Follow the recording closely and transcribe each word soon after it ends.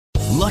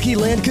Lucky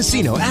Land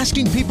Casino,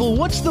 asking people,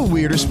 what's the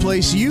weirdest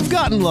place you've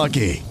gotten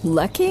lucky?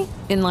 Lucky?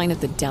 In line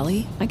at the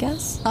deli, I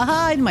guess?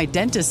 Aha, in my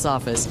dentist's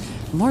office.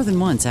 More than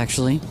once,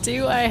 actually.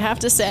 Do I have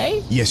to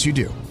say? Yes, you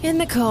do. In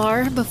the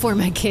car before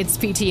my kids'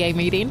 PTA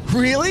meeting.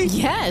 Really?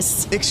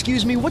 Yes.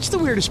 Excuse me, what's the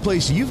weirdest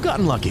place you've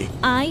gotten lucky?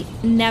 I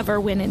never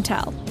win and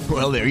tell.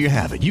 Well, there you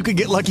have it. You can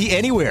get lucky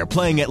anywhere,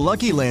 playing at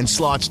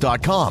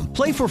LuckyLandSlots.com.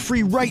 Play for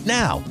free right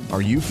now.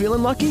 Are you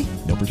feeling lucky?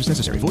 No purchase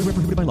necessary. Void where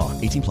prohibited by law.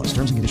 18 plus.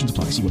 Terms and conditions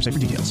apply. See website for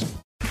details.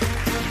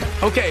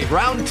 Okay,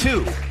 round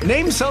two.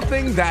 Name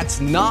something that's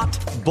not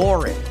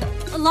boring.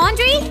 A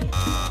laundry?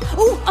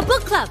 Ooh, a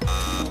book club.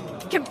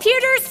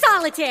 Computer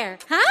solitaire,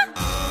 huh?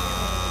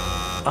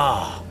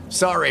 Ah,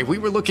 sorry, we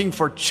were looking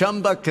for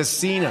Chumba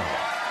Casino.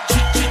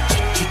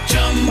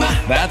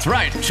 That's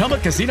right,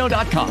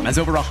 ChumbaCasino.com has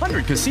over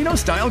 100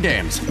 casino-style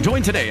games.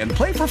 Join today and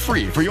play for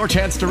free for your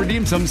chance to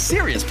redeem some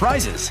serious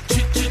prizes.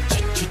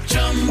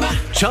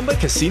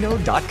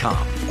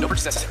 ChumbaCasino.com. No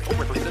purchase necessary. Void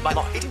where prohibited by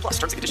law. 18 plus.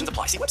 Terms and conditions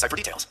apply. See website for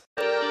details.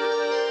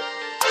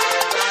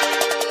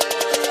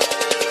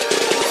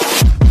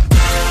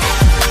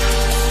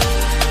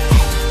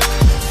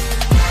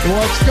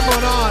 What's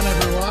going on,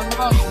 everyone?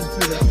 Welcome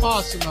to the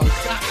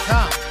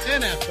Awesemo.com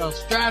NFL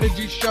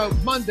Strategy Show,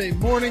 Monday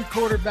morning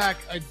quarterback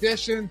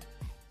edition.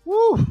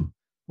 Woo!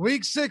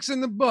 Week 6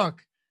 in the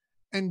book.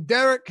 And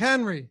Derrick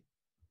Henry,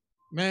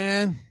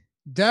 man,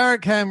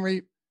 Derrick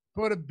Henry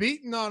put a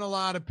beating on a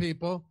lot of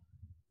people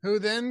who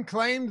then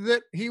claimed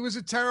that he was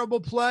a terrible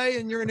play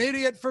and you're an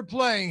idiot for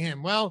playing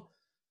him. Well,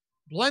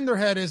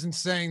 Blenderhead isn't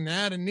saying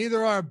that, and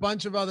neither are a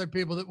bunch of other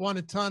people that won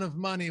a ton of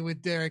money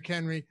with Derrick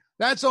Henry.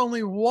 That's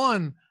only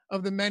one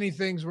of the many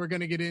things we're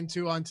going to get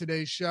into on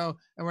today's show,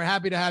 and we're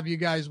happy to have you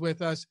guys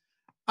with us.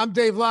 I'm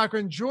Dave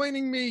Lochran.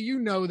 Joining me, you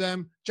know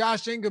them,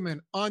 Josh Engelman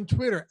on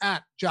Twitter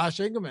at Josh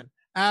Engelman.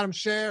 Adam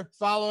Scher,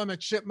 follow him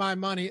at Ship My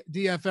Money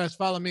DFS.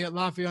 Follow me at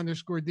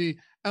Laffy_D,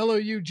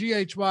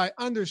 LOUGHY_D.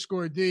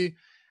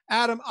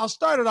 Adam, I'll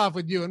start it off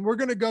with you, and we're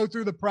going to go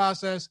through the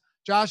process.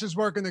 Josh is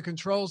working the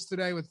controls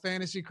today with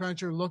Fantasy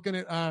Cruncher, looking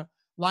at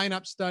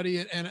lineup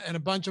study and a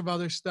bunch of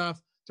other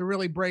stuff to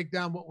really break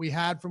down what we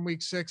had from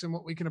week 6 and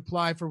what we can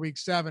apply for week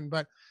 7.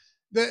 But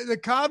the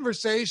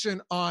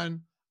conversation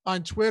on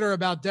Twitter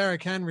about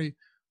Derrick Henry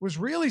was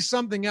really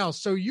something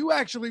else. So you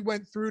actually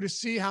went through to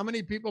see how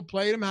many people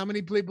played him, how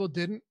many people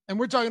didn't. And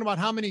we're talking about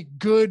how many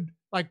good,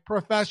 like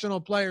professional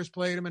players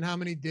played him and how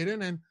many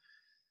didn't. And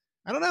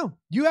I don't know,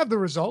 you have the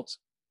results.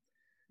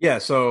 Yeah.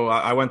 So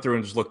I went through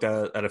and just looked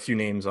at a few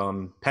names.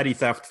 Petty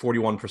theft,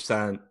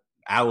 41%,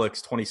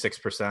 Alex,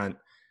 26%,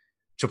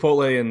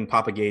 Chipotle and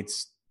Papa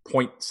Gates,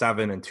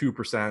 0.7 and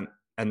 2%,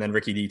 and then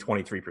Ricky D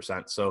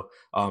 23%. So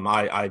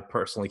I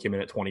personally came in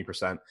at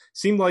 20%.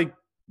 Seemed like,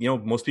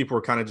 most people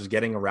were kind of just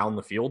getting around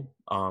the field.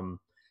 I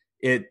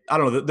don't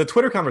know, the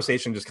Twitter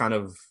conversation just kind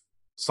of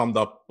summed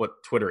up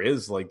what Twitter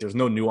is. Like, there's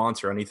no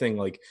nuance or anything.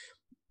 Like,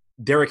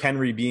 Derrick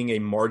Henry being a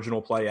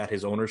marginal play at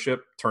his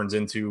ownership turns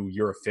into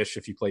you're a fish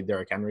if you played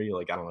Derrick Henry.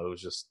 Like, I don't know, it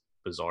was just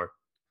bizarre.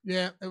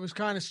 Yeah, it was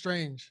kind of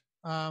strange.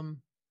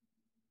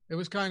 It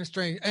was kind of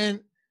strange.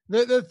 And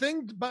the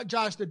thing about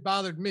Josh that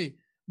bothered me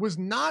was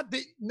not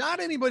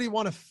anybody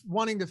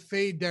wanting to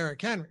fade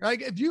Derrick Henry.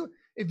 Like, if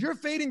you're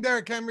fading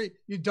Derrick Henry,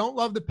 you don't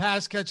love the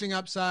pass catching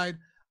upside,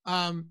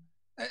 or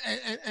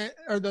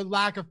the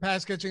lack of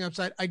pass catching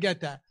upside. I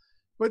get that,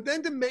 but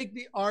then to make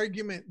the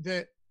argument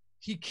that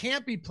he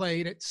can't be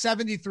played at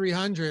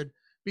 7,300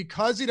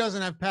 because he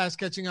doesn't have pass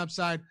catching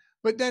upside,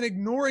 but then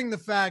ignoring the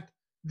fact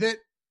that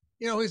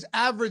his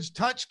average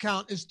touch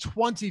count is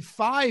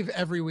 25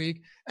 every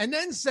week, and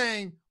then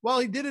saying, well,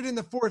 he did it in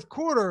the fourth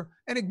quarter,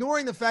 and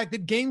ignoring the fact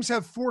that games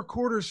have 4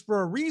 quarters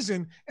for a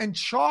reason, and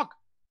chalk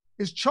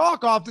is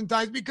chalk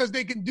oftentimes because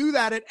they can do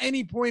that at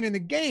any point in the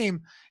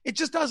game. It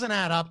just doesn't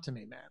add up to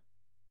me, man.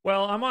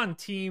 Well, I'm on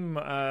team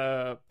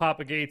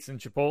Papa Gates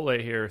and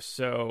Chipotle here,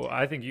 so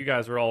I think you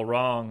guys are all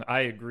wrong.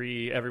 I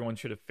agree. Everyone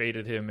should have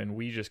faded him, and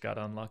we just got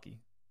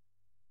unlucky.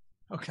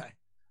 Okay.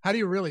 How do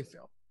you really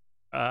feel?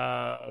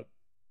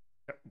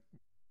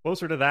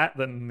 Closer to that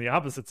than the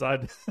opposite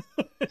side.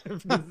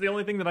 It's the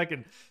only thing that I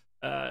can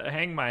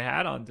hang my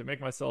hat on to make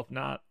myself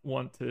not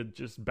want to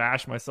just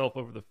bash myself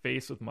over the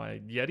face with my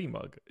Yeti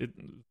mug. It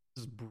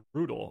was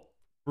brutal.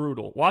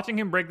 Watching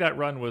him break that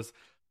run was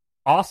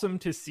awesome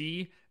to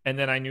see, and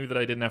then I knew that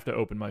I didn't have to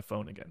open my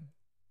phone again.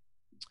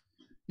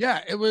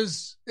 Yeah, it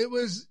was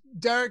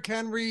Derrick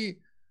Henry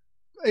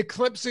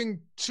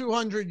eclipsing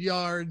 200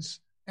 yards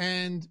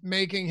and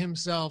making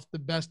himself the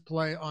best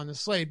play on the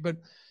slate. But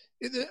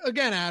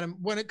again, Adam,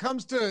 when it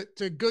comes to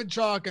good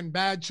chalk and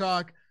bad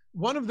chalk,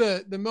 one of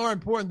the more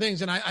important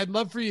things, and I'd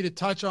love for you to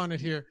touch on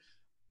it here,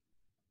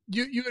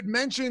 you had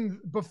mentioned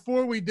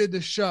before we did the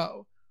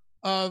show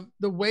of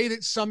the way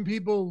that some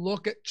people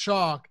look at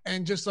chalk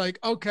and just like,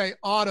 okay,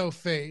 auto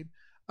fade,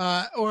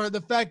 or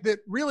the fact that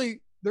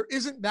really there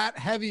isn't that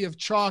heavy of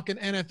chalk in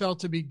NFL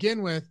to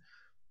begin with.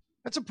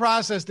 That's a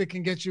process that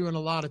can get you in a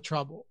lot of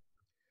trouble.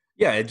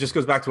 Yeah, it just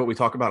goes back to what we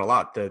talk about a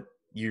lot, that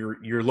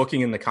you're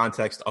looking in the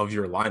context of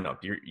your lineup.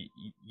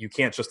 You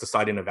can't just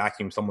decide in a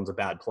vacuum someone's a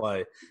bad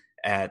play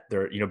at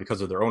their, because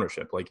of their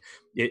ownership. Like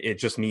it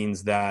just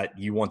means that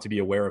you want to be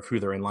aware of who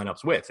they're in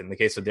lineups with. In the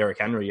case of Derrick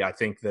Henry, I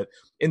think that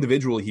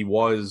individually he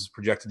was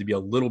projected to be a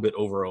little bit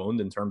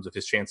overowned in terms of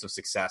his chance of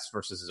success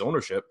versus his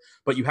ownership,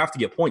 but you have to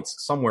get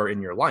points somewhere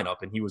in your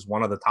lineup. And he was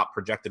one of the top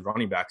projected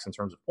running backs in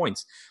terms of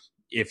points.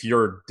 If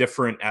you're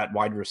different at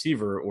wide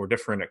receiver or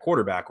different at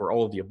quarterback or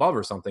all of the above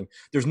or something,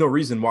 there's no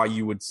reason why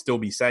you would still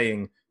be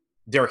saying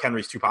Derrick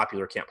Henry's too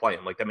popular, can't play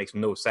him. Like that makes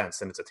no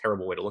sense. And it's a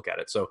terrible way to look at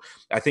it. So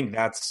I think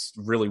that's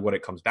really what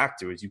it comes back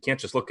to is you can't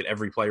just look at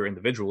every player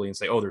individually and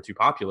say, oh, they're too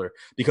popular,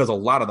 because a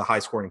lot of the high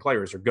scoring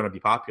players are going to be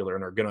popular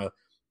and are going to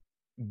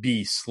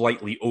be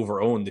slightly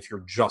overowned if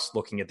you're just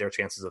looking at their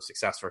chances of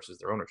success versus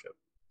their ownership.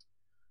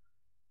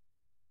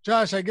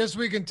 Josh, I guess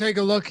we can take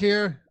a look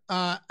here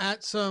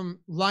at some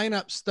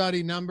lineup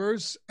study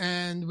numbers,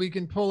 and we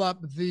can pull up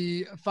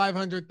the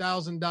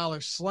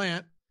 $500,000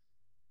 slant.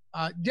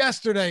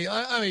 Yesterday,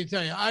 let me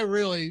tell you,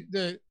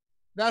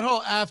 that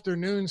whole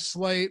afternoon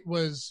slate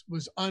was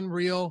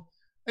unreal.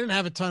 I didn't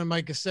have a ton of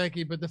Mike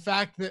Gesicki, but the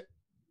fact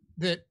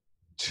that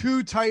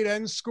two tight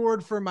ends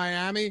scored for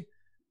Miami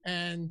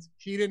and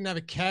he didn't have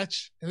a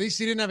catch. At least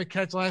he didn't have a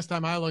catch last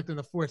time I looked in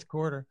the fourth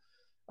quarter.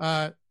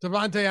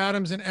 Devontae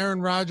Adams and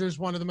Aaron Rodgers,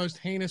 one of the most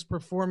heinous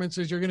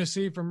performances you're going to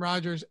see from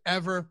Rodgers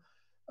ever,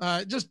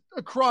 just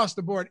across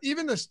the board.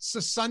 Even the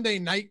Sunday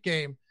night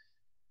game,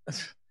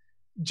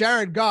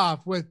 Jared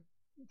Goff with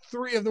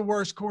three of the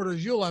worst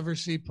quarters you'll ever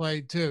see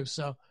played too.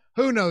 So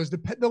who knows?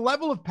 The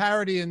level of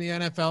parity in the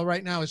NFL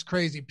right now is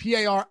crazy.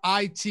 Parity,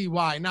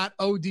 not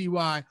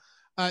ODY.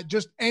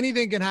 Just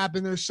anything can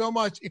happen. There's so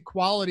much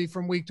equality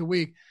from week to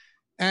week.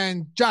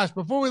 And Josh,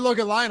 before we look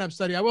at lineup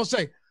study, I will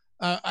say,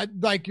 I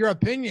like your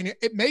opinion.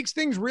 It makes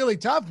things really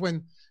tough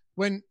when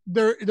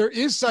there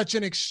is such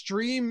an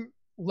extreme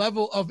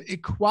level of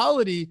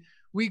equality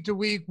week to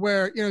week,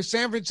 where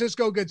San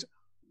Francisco gets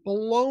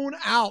blown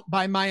out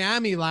by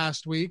Miami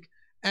last week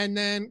and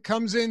then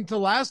comes into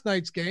last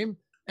night's game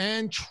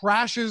and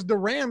trashes the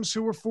Rams,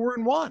 who were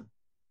 4-1.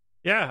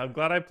 Yeah, I'm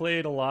glad I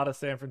played a lot of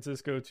San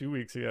Francisco 2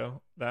 weeks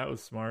ago. That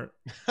was smart.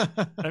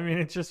 I mean,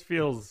 it just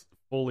feels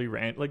fully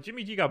random. Like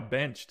Jimmy G got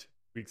benched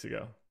weeks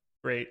ago.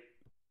 Great.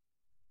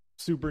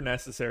 Super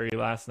necessary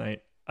last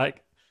night. I'm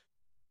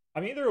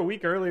either a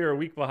week early or a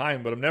week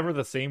behind, but I'm never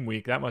the same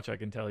week. That much I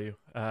can tell you.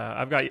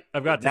 I've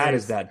got that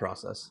is bad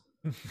process.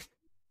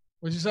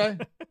 What'd you say?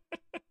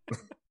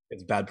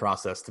 It's bad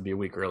process to be a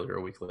week early or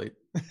a week late.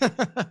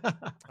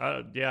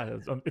 Yeah,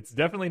 it's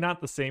definitely not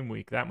the same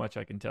week. That much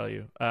I can tell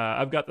you.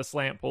 I've got the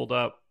slant pulled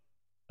up.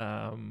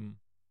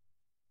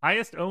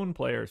 Highest owned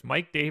players: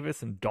 Mike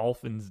Davis and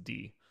Dolphins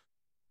D.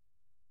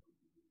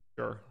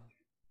 Sure.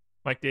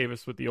 Mike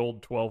Davis with the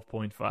old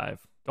 12.5.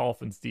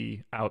 Dolphins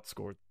D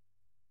outscored.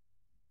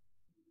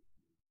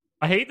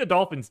 I hate the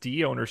Dolphins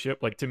D ownership.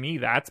 Like, to me,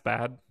 that's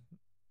bad.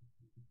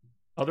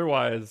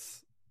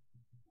 Otherwise,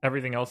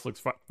 everything else looks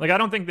fine. Like, I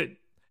don't think that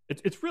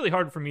it's really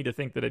hard for me to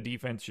think that a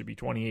defense should be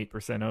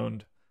 28%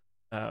 owned.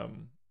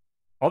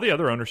 All the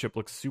other ownership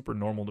looks super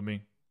normal to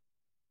me.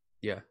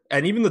 Yeah.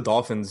 And even the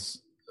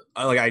Dolphins,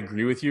 I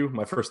agree with you.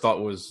 My first thought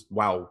was,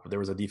 wow, there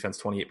was a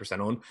defense 28%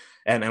 owned.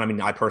 And I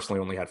mean, I personally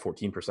only had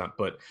 14%,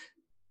 but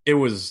it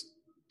was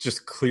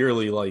just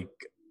clearly like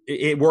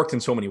it worked in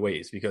so many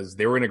ways because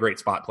they were in a great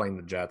spot playing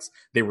the Jets.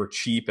 They were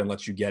cheap and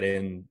let you get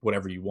in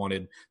whatever you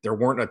wanted. There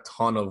weren't a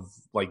ton of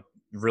like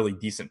really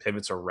decent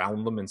pivots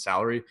around them in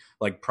salary.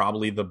 Like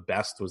probably the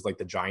best was like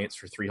the Giants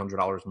for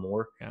 $300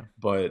 more. Yeah.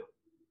 But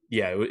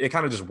yeah, it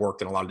kind of just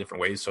worked in a lot of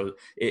different ways. So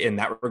in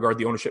that regard,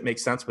 the ownership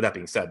makes sense. But that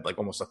being said, like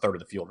almost a third of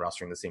the field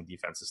rostering the same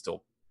defense is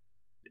still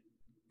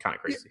kind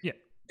of crazy. Yeah.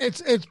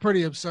 It's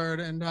pretty absurd.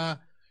 And,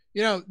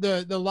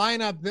 the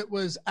lineup that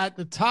was at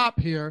the top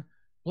here,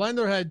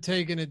 Blender had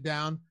taken it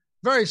down.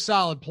 Very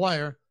solid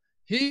player.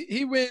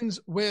 He wins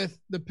with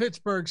the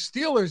Pittsburgh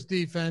Steelers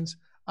defense.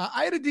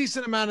 I had a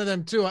decent amount of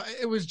them too.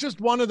 It was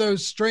just one of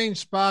those strange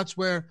spots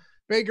where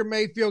Baker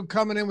Mayfield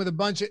coming in with a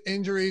bunch of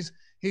injuries.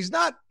 He's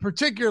not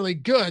particularly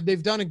good.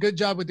 They've done a good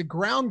job with the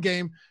ground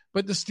game,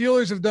 but the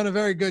Steelers have done a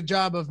very good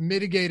job of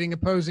mitigating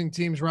opposing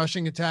teams'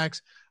 rushing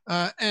attacks.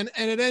 And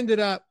it ended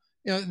up,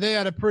 they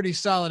had a pretty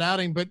solid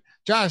outing. But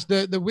Josh,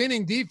 the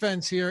winning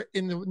defense here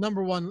in the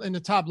number one in the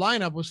top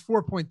lineup was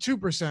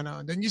 4.2%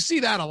 owned, and you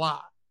see that a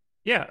lot.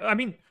 Yeah, I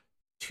mean,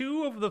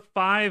 2 of the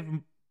 5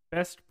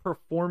 best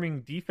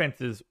performing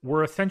defenses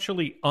were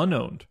essentially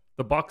unowned.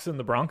 The Bucs and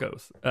the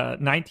Broncos.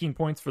 19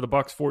 points for the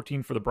Bucs,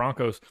 14 for the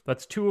Broncos.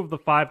 That's 2 of the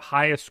 5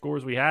 highest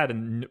scores we had,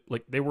 and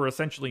like they were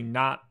essentially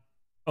not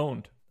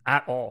owned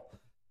at all.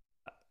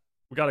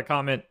 We got a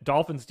comment.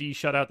 Dolphins D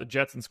shut out the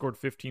Jets and scored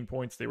 15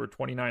 points. They were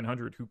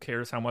 2,900. Who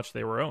cares how much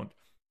they were owned?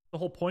 The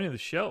whole point of the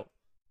show.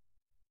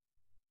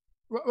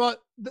 Well,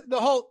 the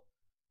whole.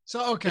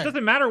 So, okay. It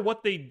doesn't matter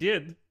what they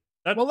did.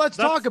 Let's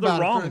talk about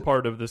the wrong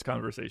part of this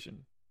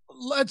conversation.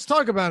 Let's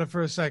talk about it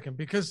for a second,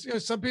 because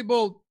some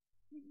people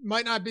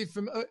might not be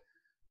familiar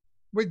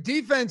with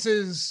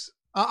defenses.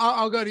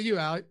 I'll go to you,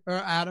 Alec, or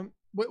Adam.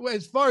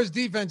 as far as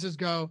defenses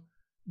go,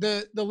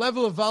 the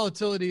level of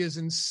volatility is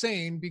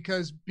insane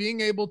because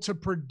being able to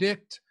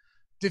predict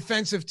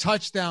defensive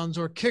touchdowns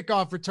or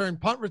kickoff return,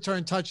 punt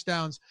return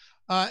touchdowns,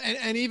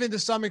 and even to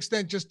some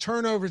extent just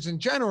turnovers in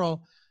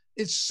general,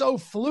 it's so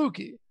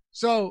fluky.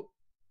 So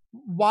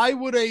why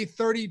would a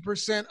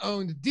 30%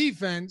 owned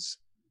defense,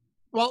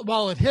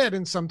 while it hit,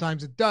 and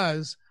sometimes it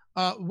does,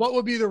 what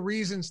would be the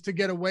reasons to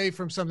get away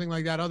from something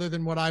like that other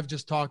than what I've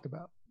just talked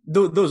about?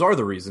 Those are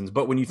the reasons.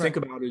 But when you think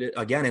about it,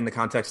 again, in the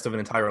context of an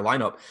entire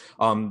lineup,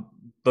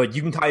 but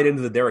you can tie it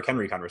into the Derrick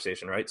Henry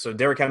conversation, right? So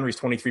Derrick Henry's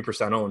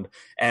 23% owned,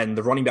 and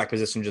the running back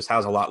position just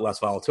has a lot less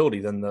volatility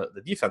than the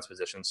defense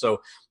position.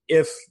 So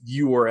if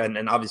you were,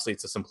 and obviously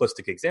it's a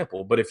simplistic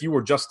example, but if you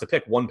were just to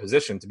pick one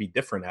position to be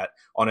different at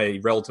on a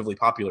relatively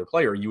popular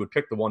player, you would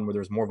pick the one where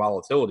there's more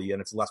volatility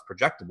and it's less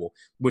projectable,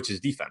 which is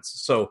defense.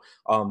 So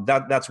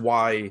that's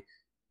why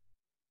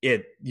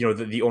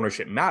the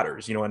ownership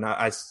matters, and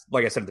I,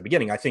 like I said at the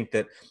beginning, I think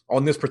that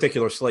on this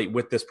particular slate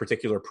with this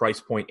particular price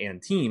point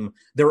and team,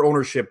 their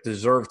ownership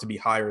deserved to be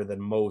higher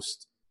than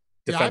most.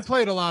 Yeah, I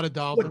played a lot of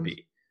Dolphins. Would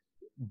be.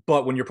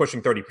 But when you're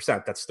pushing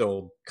 30%, that's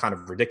still kind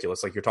of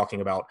ridiculous. Like you're talking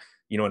about,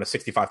 in a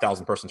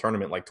 65,000 person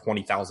tournament, like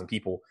 20,000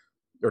 people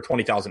or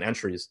 20,000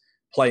 entries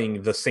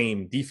playing the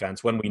same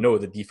defense when we know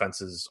the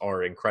defenses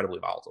are incredibly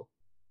volatile.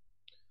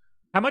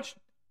 How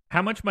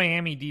much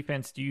Miami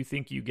defense do you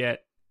think you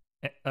get?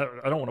 I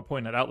don't want to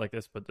point it out like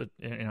this, but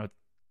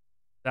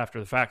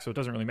after the fact, so it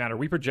doesn't really matter.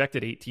 We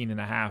projected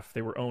 18.5.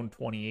 They were owned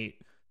 28.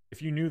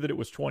 If you knew that it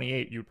was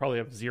 28, you'd probably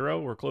have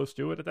 0 or close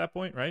to it at that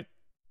point, right?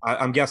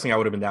 I'm guessing I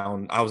would have been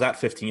down. I was at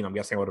 15. I'm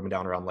guessing I would have been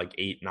down around like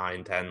 8,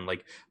 9, 10.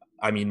 Like,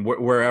 I mean,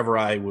 wherever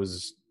I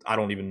was, I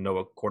don't even know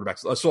a quarterback.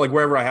 So like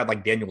wherever I had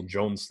like Daniel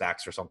Jones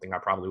stacks or something, I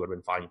probably would have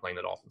been fine playing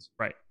the Dolphins.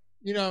 Right.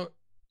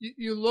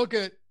 You look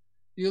at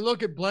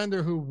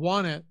Blender, who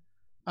won it.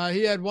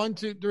 He had 1,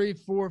 2, 3,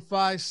 4,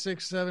 5,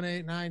 6, 7,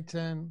 8, 9,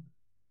 10,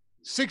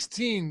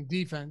 16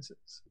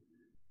 defenses.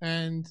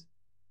 And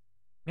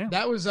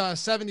that was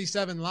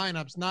 77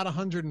 lineups, not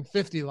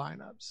 150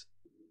 lineups.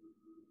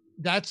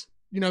 That's,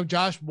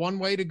 Josh, one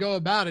way to go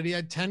about it. He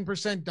had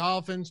 10%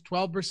 Dolphins,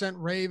 12%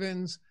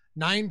 Ravens,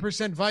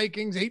 9%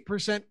 Vikings,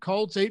 8%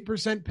 Colts,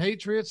 8%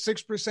 Patriots,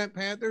 6%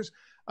 Panthers.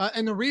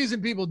 And the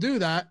reason people do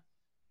that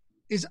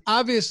is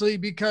obviously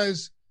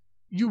because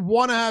you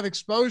want to have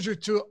exposure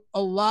to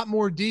a lot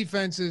more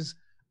defenses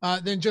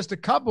than just a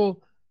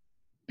couple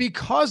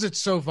because it's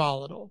so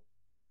volatile.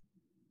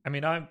 I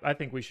mean, I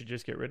think we should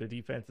just get rid of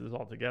defenses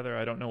altogether.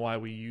 I don't know why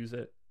we use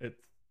it.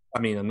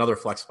 Another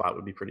flex spot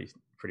would be pretty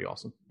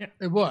awesome. Yeah,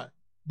 it would.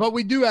 But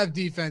we do have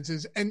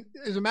defenses. And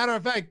as a matter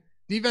of fact,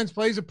 defense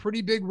plays a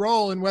pretty big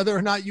role in whether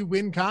or not you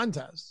win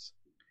contests.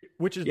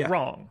 Which is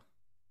wrong.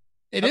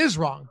 It is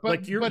wrong.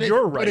 But you're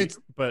right.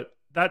 But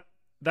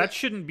that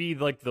shouldn't be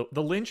like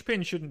the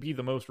linchpin shouldn't be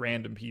the most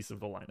random piece of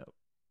the lineup.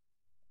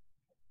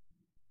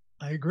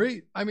 I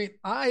agree. I mean,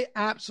 I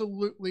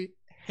absolutely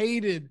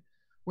hated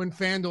when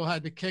FanDuel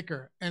had the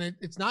kicker. And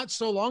it's not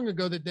so long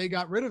ago that they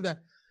got rid of that.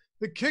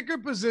 The kicker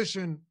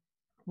position,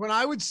 when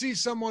I would see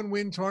someone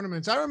win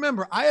tournaments, I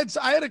remember I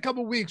had a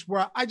couple weeks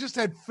where I just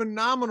had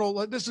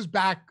phenomenal, this is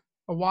back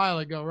a while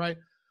ago, right?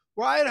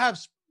 Where I'd have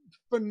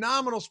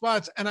phenomenal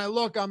spots and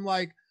I'm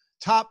like,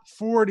 top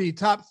 40,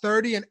 top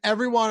 30, and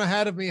everyone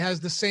ahead of me has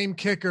the same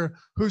kicker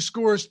who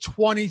scores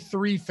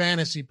 23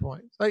 fantasy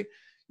points. Like,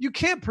 you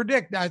can't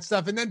predict that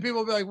stuff. And then people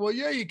will be like, well,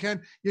 yeah, you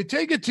can. You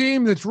take a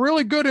team that's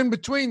really good in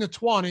between the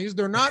 20s.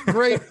 They're not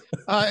great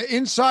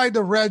inside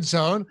the red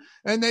zone,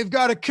 and they've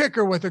got a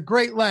kicker with a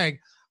great leg.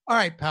 All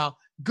right, pal.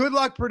 Good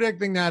luck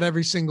predicting that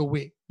every single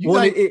week.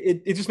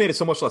 It just made it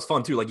so much less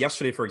fun, too. Like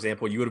yesterday, for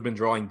example, you would have been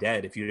drawing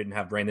dead if you didn't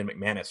have Brandon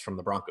McManus from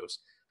the Broncos.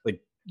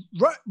 Like,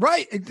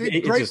 right.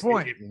 Great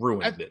point. It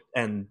ruined it.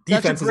 And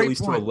defenses, at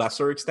least to a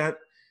lesser extent,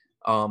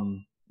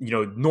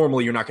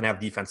 normally you're not going to have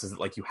defenses that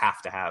like you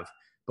have to have.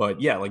 But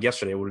yeah, like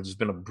yesterday, it would have just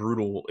been a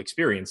brutal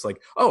experience.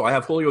 Like, oh, I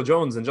have Julio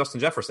Jones and Justin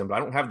Jefferson, but I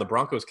don't have the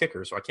Broncos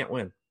kicker, so I can't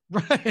win.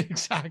 Right,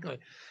 exactly.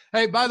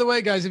 Hey, by the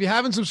way, guys, if you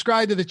haven't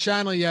subscribed to the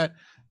channel yet,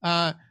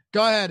 go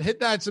ahead, hit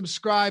that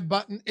subscribe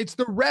button. It's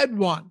the red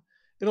one.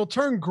 It'll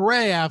turn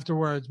gray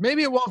afterwards.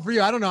 Maybe it won't for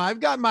you. I don't know. I've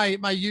got my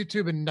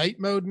YouTube in night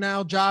mode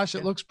now, Josh.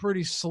 It looks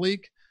pretty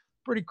sleek,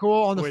 pretty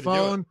cool on the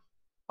phone,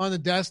 on the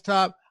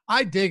desktop.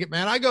 I dig it,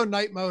 man. I go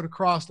night mode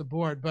across the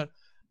board, but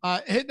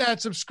hit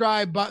that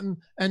subscribe button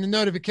and the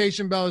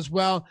notification bell as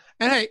well.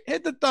 And hey,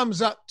 hit the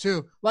thumbs up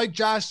too. Like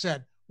Josh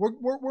said,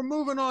 we're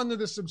moving on to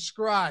the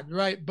subscribe,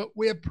 right? But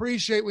we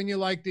appreciate when you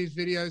like these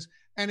videos.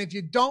 And if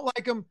you don't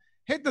like them,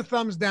 hit the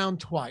thumbs down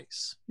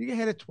twice. You can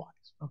hit it twice,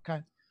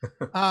 okay?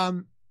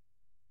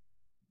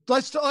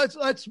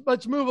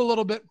 Let's move a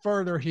little bit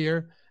further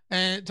here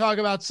and talk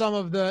about some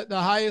of the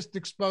highest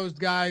exposed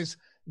guys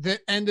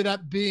that ended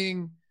up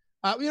being.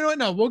 You know what?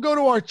 No, we'll go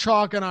to our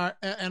chalk and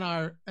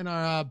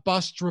our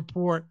bust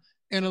report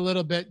in a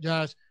little bit,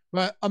 Josh.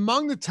 But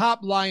among the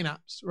top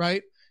lineups,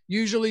 right?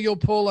 Usually you'll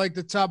pull like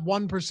the top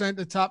 1%,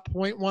 the top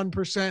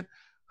 0.1%.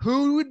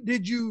 Who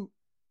did you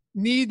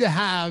need to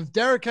have,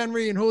 Derrick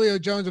Henry and Julio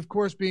Jones, of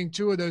course, being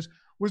two of those.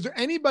 Was there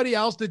anybody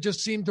else that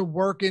just seemed to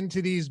work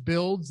into these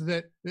builds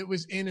that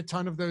was in a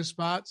ton of those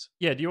spots?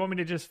 Yeah. Do you want me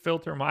to just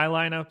filter my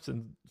lineups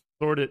and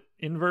sort it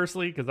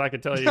inversely? Because I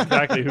could tell you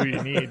exactly who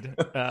you need.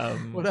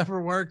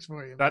 Whatever works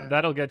for you.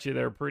 That'll get you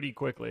there pretty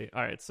quickly.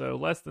 All right. So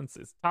less than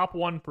top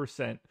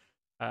 1%.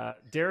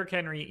 Derrick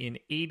Henry in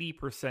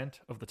 80%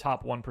 of the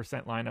top 1%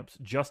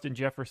 lineups. Justin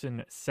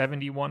Jefferson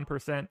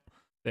 71%.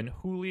 Then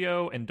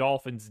Julio and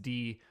Dolphins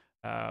D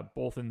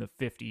both in the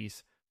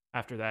 50s.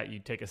 After that,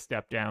 you'd take a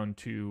step down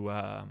to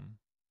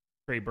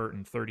Trey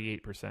Burton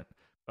 38%.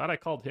 Glad I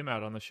called him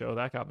out on the show.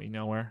 That got me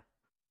nowhere.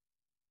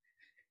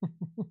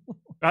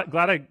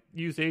 Glad I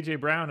used A.J.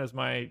 Brown as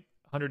my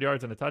 100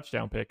 yards and a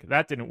touchdown pick.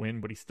 That didn't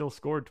win, but he still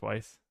scored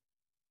twice.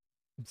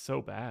 It's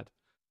so bad.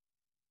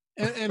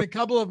 And a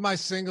couple of my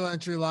single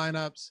entry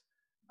lineups,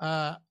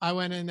 I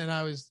went in and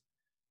I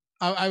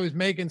was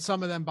making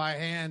some of them by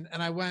hand,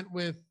 and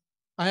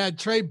I had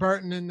Trey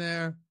Burton in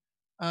there,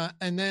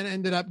 and then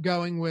ended up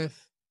going with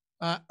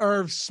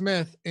Irv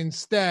Smith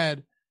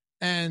instead.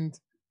 And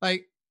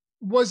like,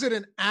 was it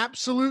an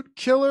absolute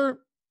killer?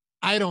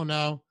 I don't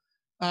know.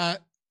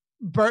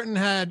 Burton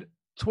had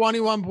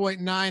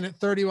 21.9 at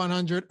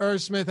 3,100.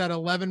 Irv Smith had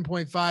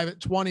 11.5 at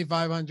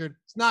 2,500.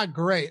 It's not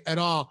great at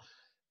all.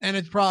 And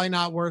it's probably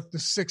not worth the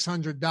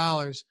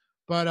 $600.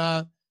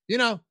 But, you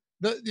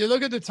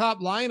look at the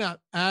top lineup,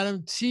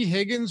 Adam. T.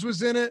 Higgins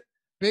was in it.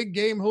 Big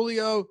game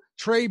Julio,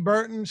 Trey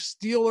Burton,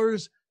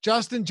 Steelers,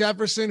 Justin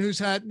Jefferson,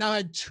 who's now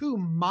had two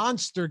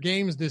monster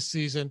games this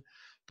season.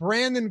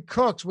 Brandon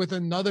Cooks with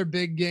another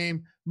big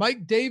game.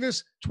 Mike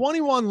Davis,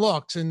 21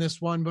 looks in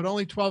this one, but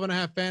only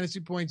 12.5 fantasy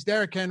points.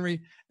 Derrick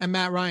Henry and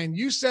Matt Ryan.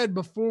 You said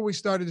before we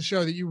started the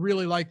show that you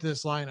really liked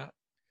this lineup.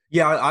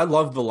 Yeah, I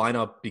love the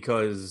lineup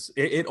because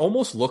it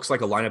almost looks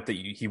like a lineup that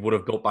he would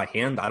have built by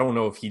hand. I don't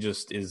know if he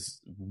just is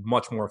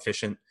much more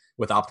efficient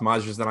with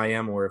optimizers than I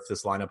am, or if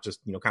this lineup just,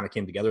 kind of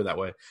came together that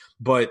way.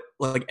 But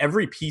like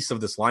every piece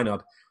of this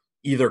lineup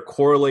either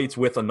correlates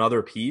with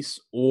another piece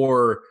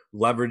or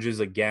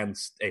leverages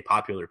against a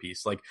popular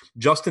piece. Like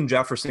Justin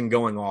Jefferson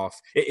going off.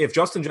 If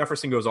Justin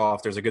Jefferson goes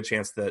off, there's a good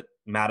chance that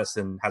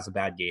Madison has a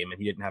bad game, and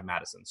he didn't have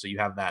Madison. So you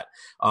have that.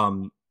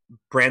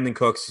 Brandon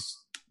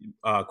Cooks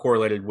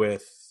correlated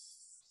with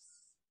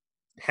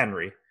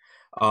Henry.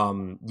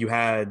 You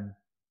had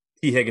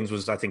T. Higgins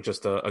was, I think,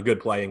 just a good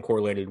play and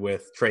correlated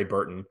with Trey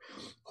Burton.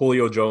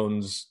 Julio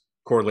Jones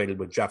correlated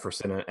with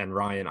Jefferson and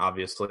Ryan,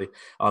 obviously.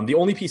 The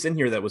only piece in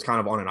here that was kind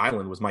of on an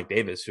island was Mike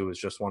Davis, who was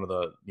just one of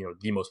the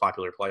most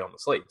popular play on the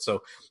slate.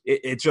 So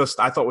it just,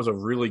 I thought, was a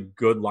really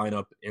good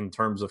lineup in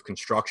terms of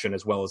construction,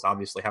 as well as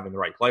obviously having the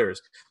right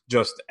players.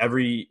 Just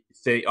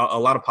everything, a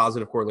lot of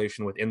positive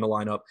correlation within the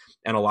lineup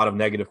and a lot of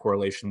negative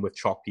correlation with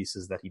chalk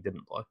pieces that he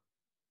didn't play.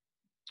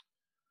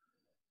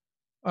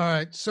 All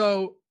right.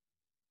 So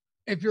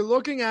if you're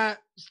looking at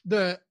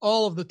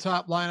all of the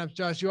top lineups,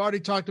 Josh, you already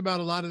talked about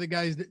a lot of the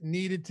guys that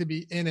needed to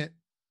be in it.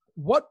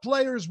 What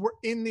players were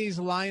in these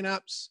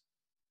lineups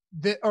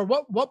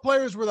what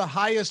players were the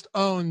highest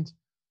owned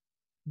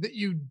that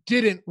you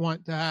didn't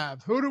want to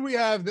have? Who do we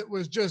have that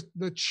was just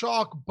the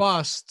chalk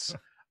busts?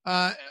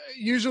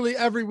 Usually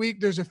every week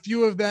there's a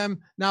few of them.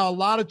 Now, a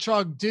lot of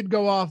chalk did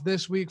go off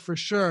this week for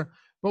sure,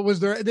 but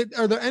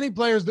are there any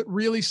players that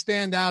really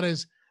stand out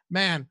as,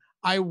 man,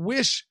 I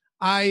wish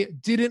I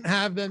didn't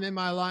have them in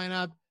my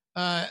lineup,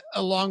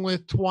 along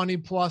with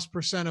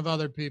 20+% of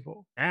other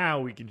people?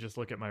 Now we can just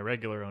look at my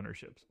regular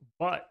ownerships.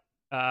 But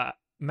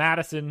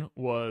Madison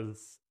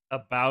was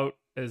about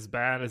as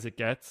bad as it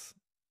gets.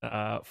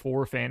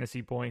 4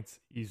 fantasy points.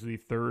 He's the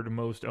third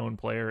most owned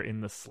player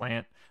in the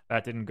slant.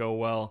 That didn't go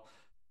well.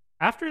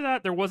 After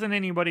that, there wasn't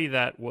anybody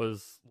that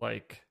was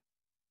like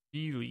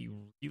really,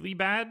 really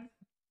bad.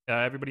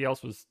 Everybody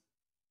else was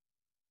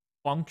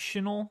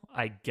functional,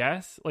 I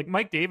guess. Like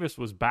Mike Davis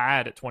was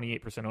bad at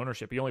 28%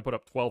 ownership. He only put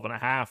up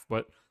 12.5,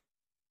 but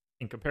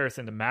in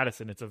comparison to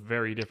Madison, it's a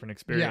very different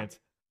experience. Yeah.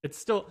 It's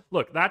still,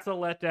 look, that's a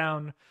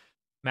letdown.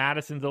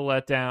 Madison's a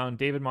letdown.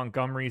 David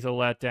Montgomery's a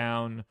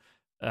letdown.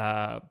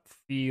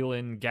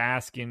 Thielen,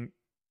 Gaskin.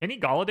 Kenny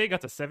Golladay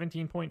got to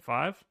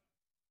 17.5.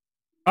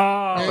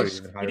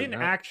 He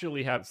didn't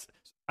actually have.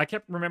 I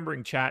kept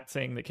remembering chat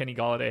saying that Kenny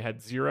Golladay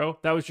had 0.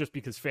 That was just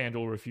because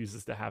FanDuel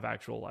refuses to have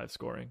actual live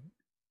scoring.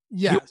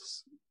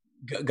 Yes.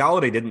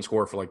 Golladay didn't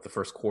score for like the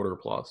first quarter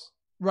plus.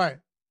 Right.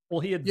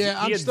 Well, he had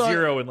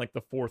 0 in like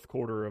the fourth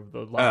quarter of the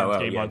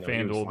Lions game on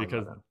FanDuel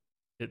because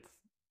it's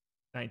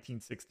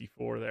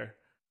 1964 there.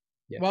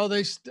 Yeah. Well,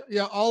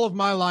 all of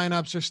my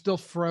lineups are still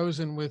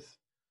frozen with.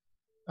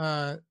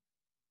 Oh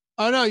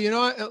no, you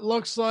know what? It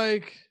looks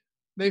like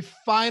they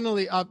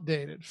finally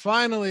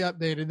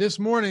updated. This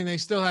morning they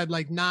still had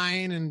like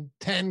 9 and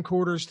 10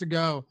 quarters to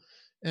go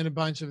in a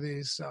bunch of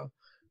these. So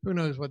who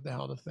knows what the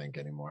hell to think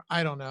anymore?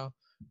 I don't know.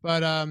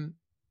 But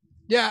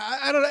yeah,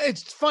 I don't know.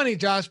 It's funny,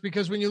 Josh,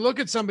 because when you look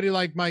at somebody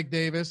like Mike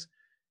Davis,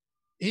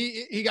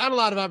 he got a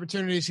lot of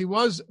opportunities. He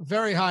was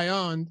very high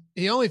owned.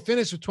 He only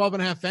finished with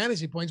 12.5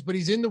 fantasy points, but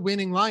he's in the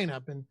winning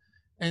lineup.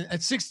 And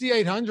at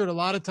 6,800, a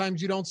lot of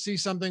times you don't see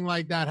something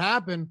like that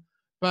happen.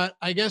 But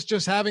I guess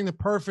just having the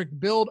perfect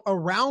build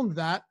around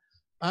that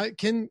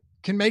can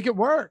make it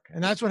work.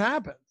 And that's what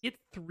happened. He had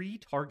 3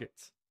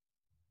 targets.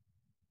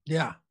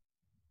 Yeah.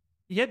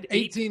 He had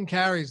 18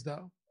 carries,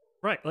 though.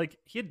 Right. Like,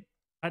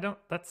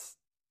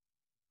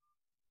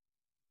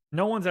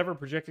 no one's ever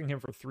projecting him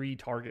for 3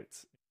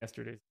 targets in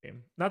yesterday's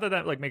game. Not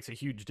that like makes a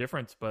huge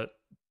difference, but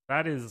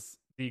that is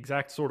the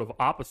exact sort of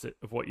opposite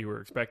of what you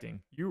were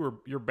expecting.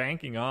 You're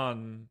banking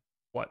on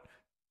what,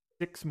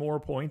 6 more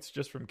points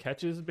just from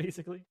catches,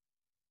 basically?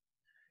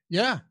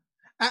 Yeah.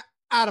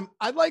 Adam,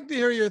 I'd like to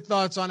hear your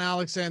thoughts on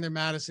Alexander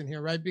Madison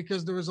here, right?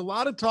 Because there was a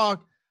lot of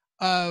talk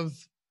of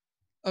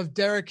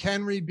Derrick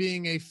Henry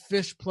being a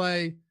fish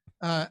play,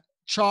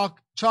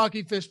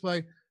 chalky fish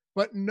play,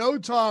 but no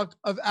talk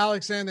of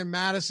Alexander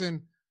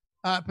Madison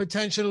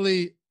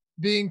potentially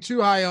being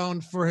too high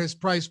owned for his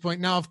price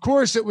point. Now, of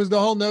course, it was the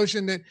whole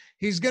notion that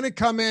he's going to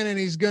come in and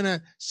he's going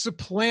to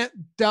supplant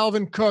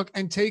Dalvin Cook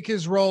and take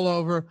his role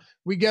over.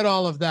 We get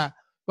all of that.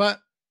 But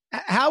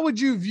how would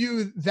you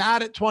view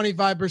that at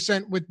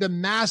 25% with the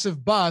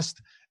massive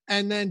bust?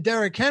 And then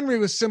Derrick Henry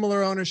with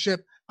similar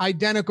ownership,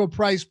 identical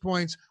price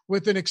points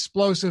with an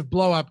explosive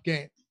blow up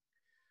game.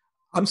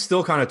 I'm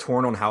still kind of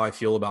torn on how I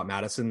feel about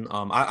Madison.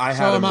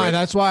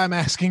 That's why I'm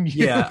asking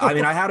you. Yeah, I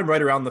mean, I had him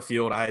right around the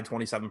field. I had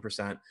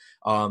 27%.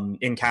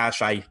 In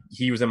cash,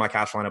 he was in my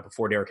cash lineup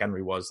before Derrick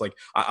Henry was. Like,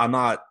 I'm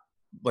not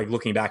like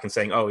looking back and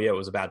saying, oh yeah, it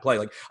was a bad play.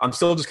 Like, I'm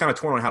still just kind of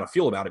torn on how to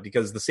feel about it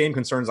because the same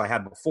concerns I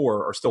had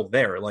before are still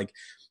there. Like,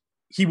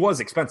 he was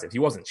expensive. He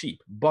wasn't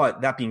cheap.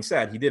 But that being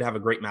said, he did have a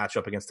great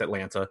matchup against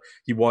Atlanta.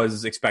 He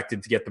was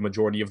expected to get the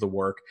majority of the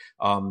work.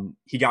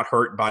 He got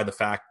hurt by the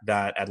fact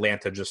that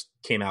Atlanta just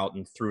came out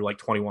and threw like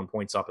 21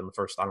 points up in the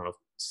first,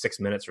 6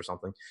 minutes or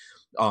something.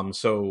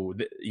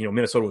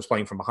 Minnesota was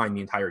playing from behind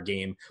the entire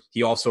game.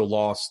 He also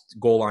lost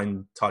goal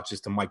line touches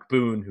to Mike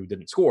Boone, who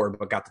didn't score,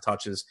 but got the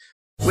touches.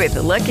 With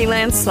the Lucky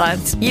Land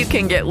Slots, you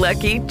can get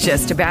lucky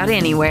just about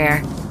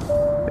anywhere.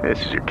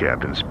 This is your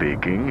captain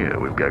speaking.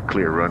 We've got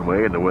clear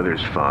runway and the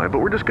weather's fine, but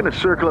we're just going to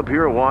circle up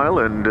here a while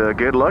and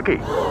get lucky.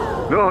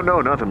 No,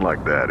 nothing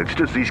like that. It's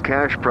just these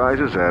cash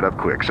prizes add up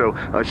quick. So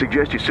I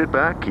suggest you sit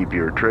back, keep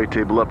your tray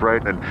table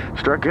upright, and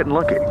start getting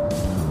lucky.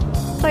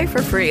 Play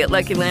for free at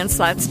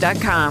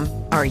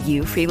LuckyLandSlots.com. Are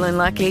you feeling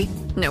lucky?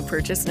 No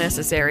purchase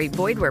necessary.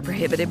 Void where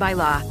prohibited by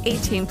law.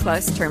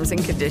 18+ terms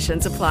and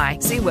conditions apply.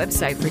 See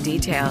website for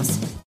details.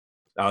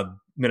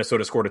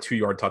 Minnesota scored a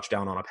 2-yard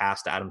touchdown on a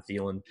pass to Adam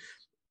Thielen.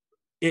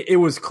 It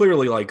was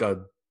clearly like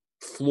a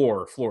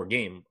floor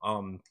game.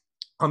 I'm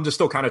just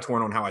still kind of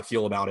torn on how I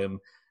feel about him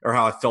or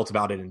how I felt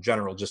about it in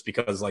general, just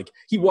because like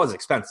he was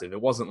expensive. It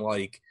wasn't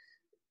like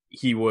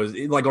he was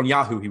like on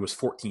Yahoo, he was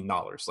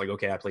 $14. Like,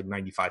 okay, I played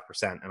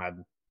 95% and I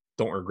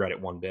don't regret it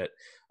one bit.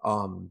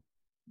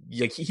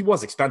 He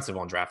was expensive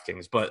on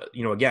DraftKings, but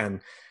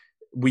again,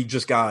 we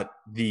just got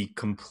the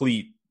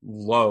complete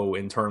low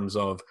in terms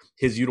of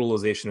his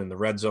utilization in the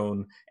red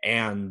zone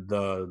and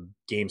the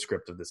game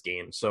script of this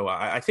game. So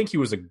I think he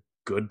was a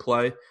good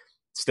play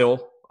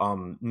still.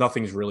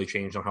 Nothing's really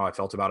changed on how I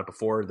felt about it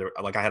before.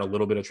 I had a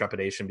little bit of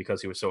trepidation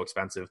because he was so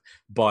expensive,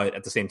 but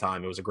at the same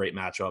time, it was a great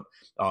matchup.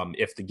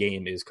 If the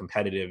game is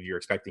competitive, you're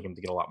expecting him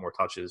to get a lot more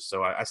touches.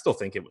 So I still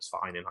think it was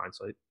fine in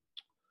hindsight.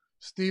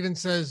 Steven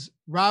says,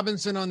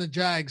 Robinson on the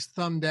Jags,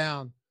 thumb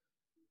down.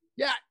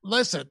 Yeah,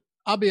 listen,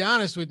 I'll be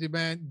honest with you,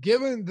 man.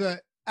 Given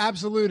the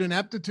absolute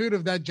ineptitude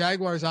of that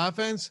Jaguars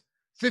offense,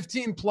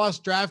 15+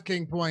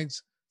 DraftKings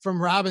points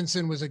from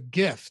Robinson was a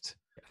gift.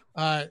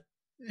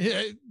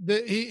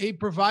 He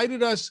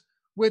provided us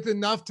with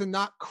enough to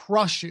not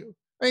crush you.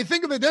 I mean,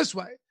 think of it this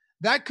way.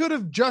 That could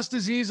have just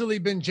as easily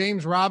been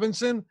James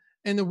Robinson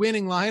in the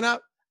winning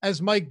lineup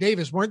as Mike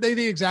Davis. Weren't they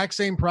the exact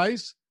same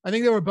price? I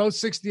think they were both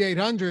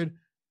 6,800.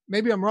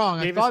 Maybe I'm wrong.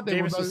 Davis, I thought they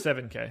Davis were both was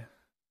 7K.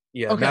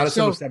 Yeah, okay,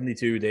 Madison was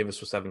 72,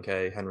 Davis was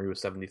 7K, Henry was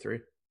 73.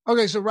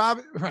 Okay, so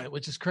right,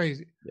 which is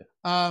crazy.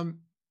 Yeah.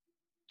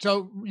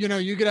 So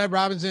you could have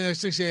Robinson at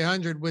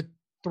 6,800 with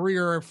 3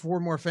 or 4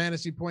 more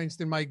fantasy points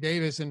than Mike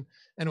Davis, and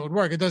it would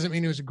work. It doesn't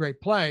mean it was a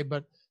great play,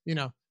 but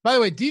By the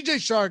way, DJ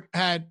Shark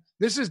had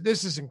this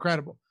is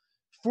incredible.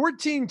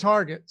 14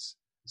 targets,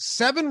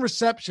 7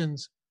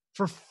 receptions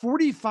for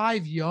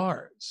 45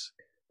 yards.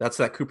 That's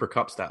that Cooper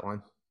Kupp stat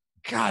line.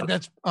 God,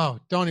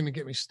 don't even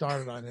get me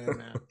started on him,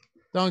 man.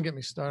 Don't get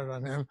me started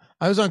on him.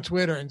 I was on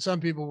Twitter and some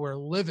people were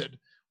livid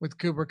with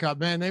Cooper Kupp.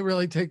 Man, they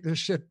really take this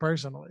shit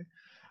personally.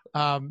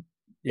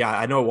 Yeah,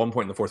 I know at one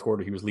point in the fourth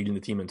quarter, he was leading the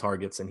team in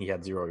targets and he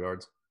had 0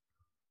 yards.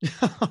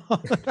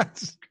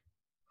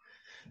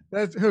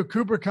 That's who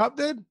Cooper Kupp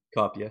did?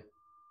 Kupp, yeah.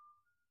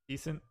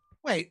 Decent.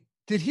 Wait,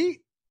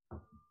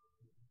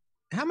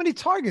 how many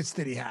targets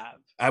did he have?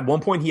 At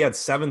one point, he had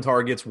 7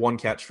 targets, 1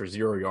 catch for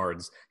 0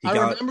 yards. I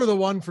remember the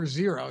one for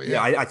 0.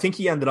 Yeah, I think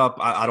he ended up,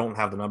 I don't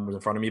have the numbers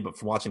in front of me, but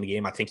from watching the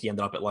game, I think he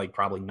ended up at like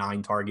probably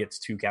 9 targets,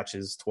 2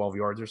 catches, 12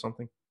 yards or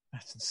something.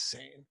 That's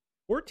insane.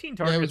 14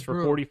 targets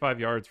for 45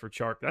 yards for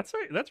Chark. That's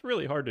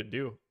really hard to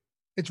do.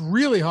 It's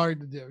really hard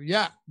to do.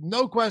 Yeah,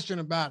 no question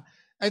about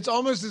it. It's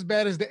almost as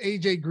bad as the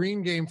AJ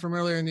Green game from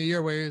earlier in the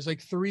year where he was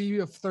like 3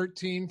 of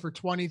 13 for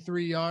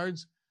 23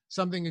 yards,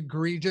 something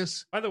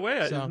egregious. By the way,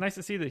 it's nice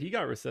to see that he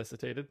got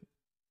resuscitated.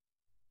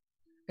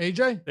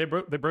 AJ? They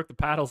broke the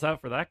paddles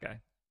out for that guy.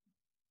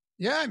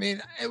 Yeah, I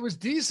mean, it was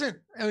decent.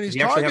 I mean, he's Did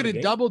he actually have a targeted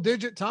game?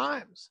 double-digit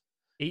times.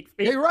 Eight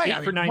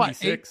right. for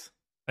 96.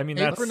 I mean,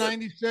 that's 8 for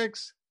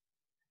 96.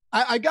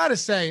 I got to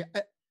say,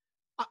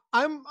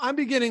 I'm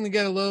beginning to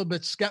get a little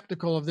bit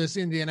skeptical of this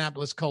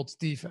Indianapolis Colts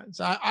defense.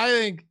 I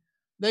think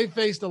they've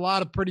faced a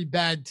lot of pretty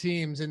bad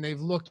teams and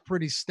they've looked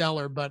pretty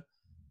stellar, but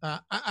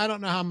I don't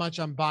know how much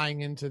I'm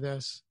buying into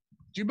this.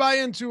 Do you buy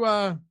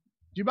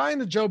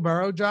into Joe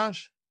Burrow,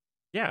 Josh?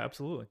 Yeah,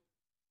 absolutely.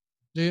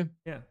 Do you?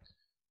 Yeah.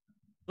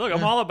 Look,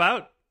 I'm all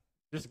about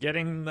just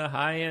getting the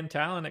high-end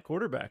talent at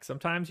quarterback.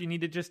 Sometimes you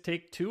need to just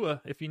take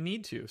Tua if you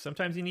need to.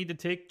 Sometimes you need to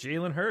take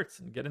Jalen Hurts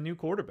and get a new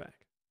quarterback.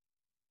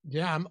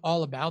 Yeah, I'm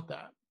all about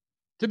that.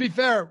 To be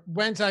fair,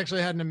 Wentz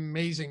actually had an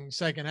amazing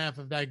second half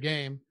of that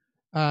game.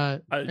 I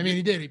mean,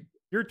 he did.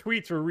 Your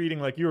tweets were reading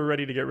like you were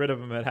ready to get rid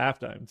of him at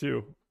halftime,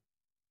 too.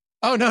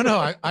 Oh,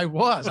 no, I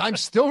was. I'm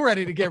still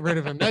ready to get rid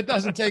of him. That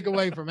doesn't take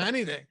away from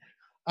anything.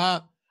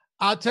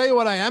 I'll tell you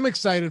what I am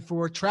excited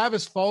for.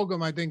 Travis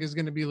Fulgham, I think, is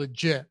going to be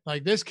legit.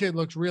 Like, this kid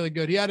looks really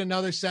good. He had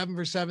another 7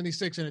 for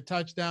 76 and a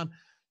touchdown,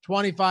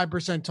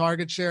 25%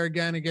 target share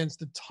again against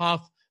the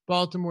tough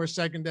Baltimore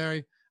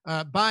secondary.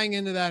 Buying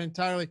into that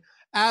entirely.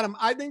 Adam,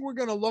 I think we're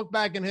going to look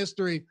back in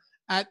history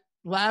at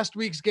last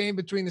week's game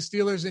between the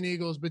Steelers and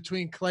Eagles,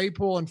 between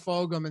Claypool and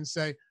Fulgham, and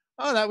say,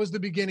 oh, that was the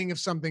beginning of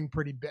something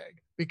pretty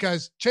big,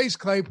 because Chase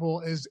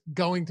Claypool is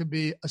going to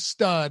be a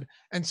stud,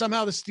 and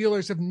somehow the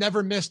Steelers have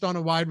never missed on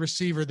a wide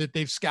receiver that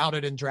they've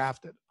scouted and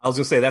drafted. I was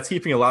going to say that's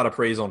heaping a lot of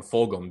praise on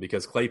Fulgham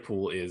because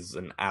Claypool is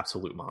an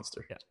absolute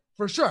monster. Yeah.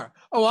 For sure.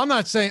 Oh, I'm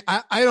not saying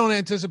I don't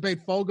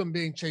anticipate Fulgham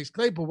being Chase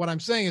Claypool. What I'm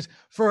saying is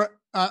for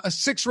a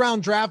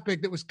 6-round draft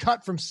pick that was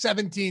cut from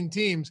 17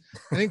 teams,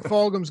 I think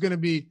Fulgham's going to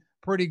be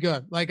pretty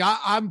good. Like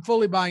I'm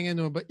fully buying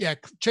into him, but yeah,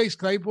 Chase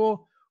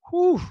Claypool,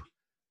 whew,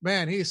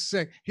 man, he's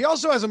sick. He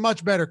also has a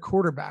much better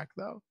quarterback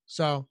though.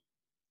 So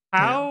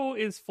how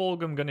is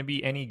Fulgham going to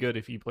be any good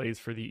if he plays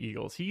for the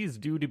Eagles? He's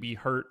due to be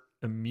hurt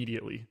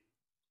immediately.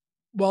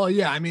 Well,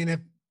 yeah, I mean, if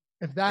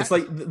that, it's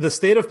like the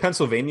state of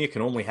Pennsylvania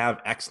can only have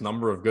X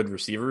number of good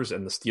receivers,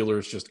 and the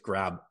Steelers just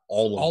grab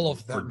all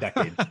of them for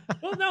decades.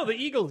 Well, no, the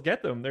Eagles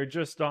get them. They're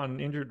just on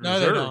injured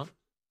reserve. They don't.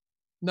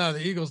 No,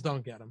 the Eagles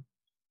don't get them.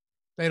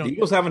 They don't. The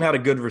Eagles haven't had a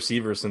good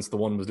receiver since the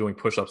one was doing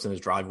push-ups in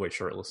his driveway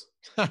shirtless.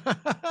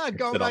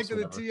 Going back to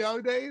the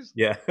TO days?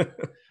 Yeah.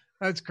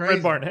 That's crazy.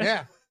 Red Barnett.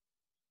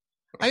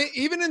 Yeah.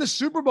 Even in the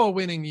Super Bowl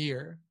winning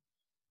year,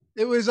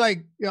 it was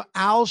like,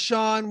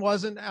 Alshon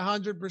wasn't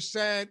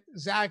 100%.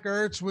 Zach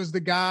Ertz was the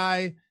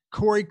guy.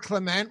 Corey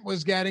Clement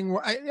was getting.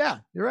 Yeah,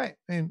 you're right.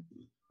 I mean,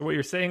 what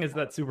you're saying is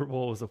that Super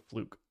Bowl was a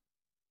fluke.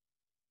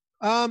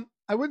 I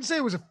wouldn't say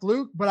it was a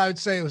fluke, but I would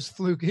say it was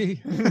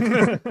fluky.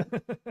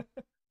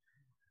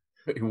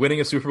 Winning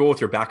a Super Bowl with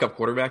your backup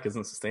quarterback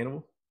isn't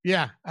sustainable.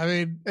 Yeah, I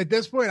mean, at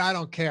this point, I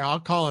don't care. I'll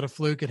call it a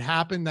fluke. It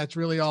happened. That's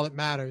really all that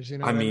matters. You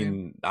know. I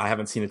mean, I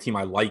haven't seen a team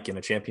I like in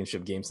a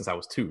championship game since I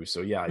was 2.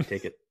 So yeah, I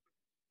take it.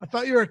 I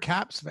thought you were a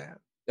Caps fan.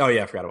 Oh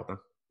yeah, I forgot about them.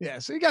 Yeah,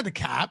 so you got the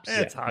Caps.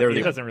 It's hockey.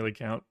 It doesn't really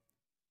count.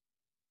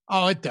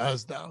 Oh, it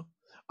does though.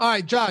 All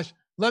right, Josh,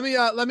 let me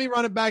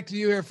run it back to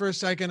you here for a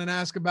second and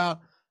ask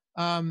about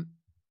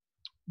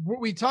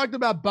we talked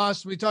about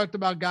busts. We talked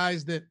about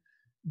guys that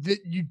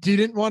you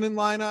didn't want in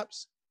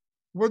lineups.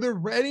 Were there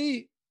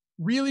any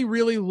really,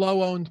 really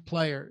low owned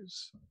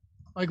players?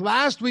 Like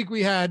last week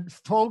we had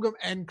Fulgham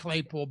and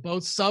Claypool,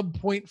 both sub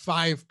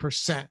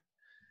 0.5%.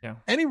 Yeah.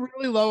 Any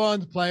really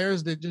low-owned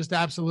players that just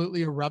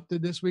absolutely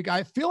erupted this week?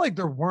 I feel like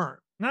there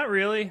weren't. Not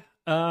really.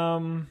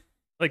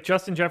 Like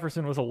Justin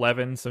Jefferson was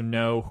 11, so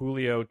no.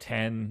 Julio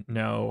 10,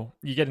 no.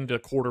 You get into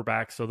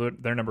quarterbacks, so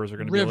their numbers are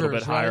going to be a little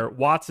bit higher. Right?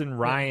 Watson,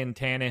 Ryan,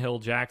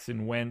 Tannehill,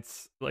 Jackson,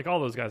 Wentz, like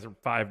all those guys are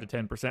 5 to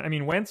 10%. I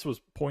mean, Wentz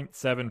was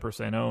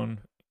 0.7%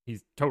 owned.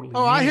 He's totally.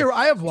 Oh, I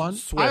have one.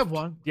 Swift, I have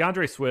one.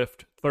 DeAndre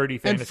Swift, 30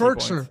 fantasy and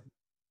points.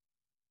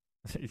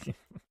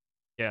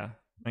 Yeah,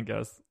 I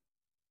guess.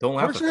 Don't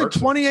laugh at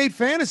Ferguson. 28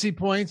 fantasy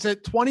points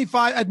at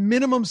 25 at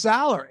minimum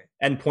salary.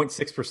 And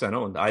 0.6%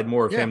 owned. I had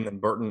more of him than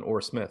Burton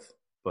or Smith,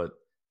 but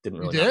didn't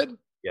really. You did?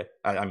 Yeah.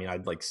 I mean, I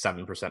had like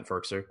 7%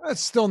 Ferkser.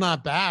 That's still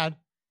not bad.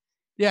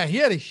 Yeah, he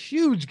had a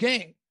huge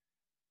game.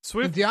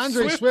 Swift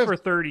Swift for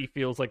 30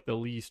 feels like the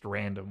least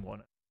random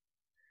one.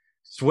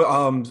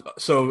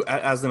 So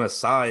as an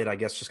aside, I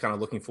guess just kind of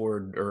looking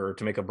forward or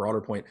to make a broader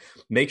point,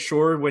 make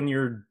sure when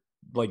you're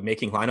like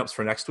making lineups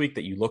for next week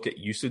that you look at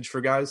usage for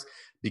guys,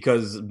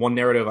 because one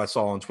narrative I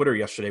saw on Twitter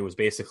yesterday was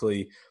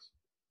basically,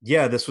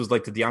 yeah, this was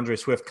like the DeAndre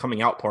Swift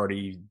coming out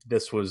party.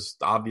 This was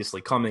obviously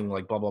coming,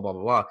 like blah, blah, blah,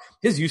 blah, blah.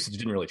 His usage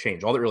didn't really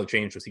change. All that really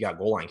changed was he got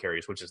goal line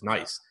carries, which is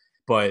nice,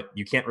 but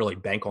you can't really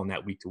bank on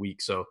that week to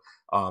week. So,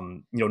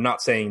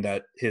 not saying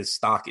that his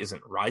stock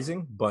isn't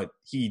rising, but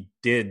he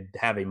did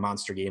have a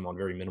monster game on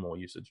very minimal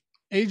usage.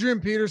 Adrian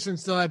Peterson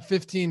still had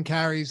 15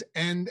 carries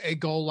and a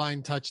goal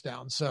line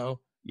touchdown. So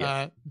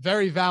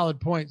Very valid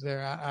points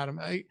there, Adam.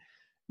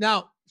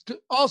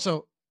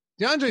 Also,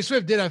 DeAndre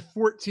Swift did have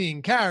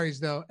 14 carries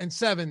though, and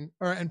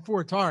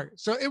 4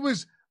 targets. So it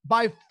was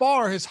by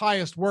far his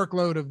highest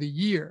workload of the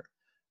year.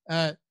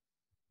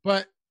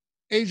 But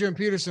Adrian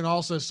Peterson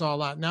also saw a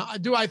lot. Now,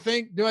 do I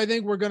think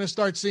we're going to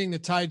start seeing the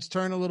tides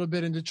turn a little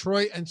bit in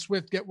Detroit and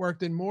Swift get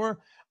worked in more?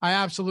 I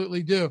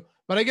absolutely do.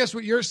 But I guess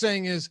what you're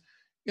saying is,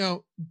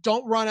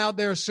 don't run out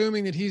there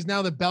assuming that he's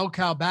now the bell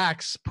cow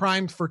backs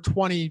primed for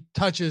 20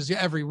 touches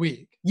every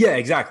week. Yeah,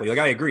 exactly. Like,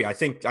 I agree.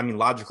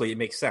 Logically, it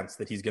makes sense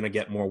that he's going to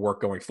get more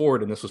work going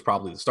forward, and this was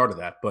probably the start of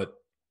that. But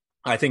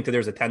I think that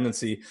there's a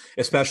tendency,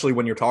 especially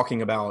when you're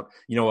talking about,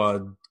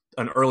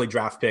 an early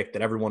draft pick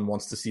that everyone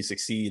wants to see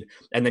succeed,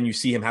 and then you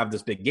see him have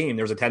this big game,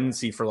 there's a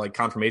tendency for like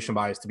confirmation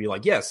bias to be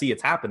like, yeah, see,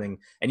 it's happening.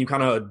 And you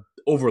kind of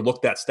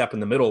overlook that step in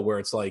the middle where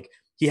it's like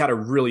he had a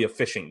really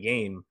efficient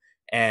game,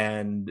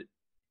 and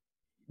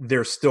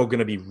there's still going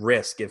to be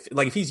risk.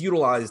 If he's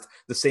utilized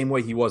the same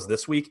way he was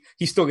this week,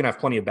 he's still going to have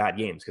plenty of bad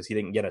games because he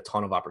didn't get a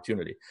ton of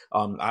opportunity.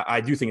 I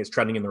do think it's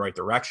trending in the right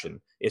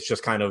direction. It's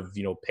just kind of,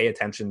 pay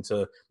attention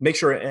to make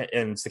sure,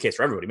 and it's the case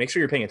for everybody, make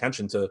sure you're paying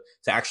attention to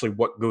actually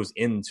what goes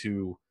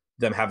into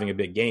them having a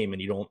big game,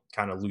 and you don't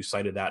kind of lose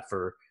sight of that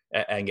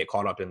and get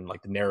caught up in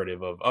like the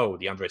narrative of, oh,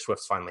 DeAndre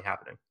Swift's finally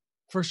happening.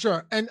 For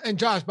sure. And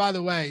Josh, by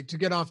the way, to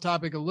get off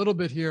topic a little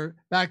bit here,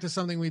 back to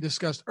something we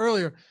discussed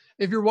earlier,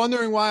 if you're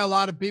wondering why a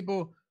lot of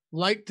people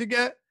like to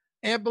get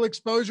ample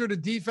exposure to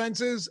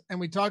defenses, and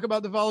we talk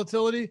about the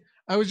volatility,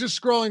 I was just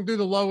scrolling through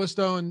the lowest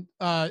owned,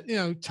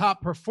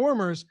 top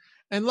performers,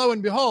 and lo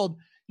and behold,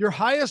 your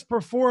highest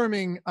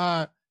performing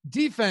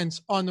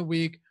defense on the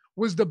week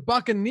was the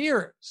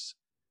Buccaneers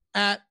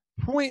at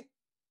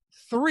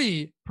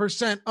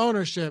 0.3%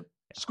 ownership,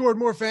 scored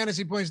more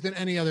fantasy points than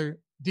any other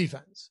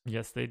defense.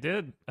 Yes, they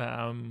did.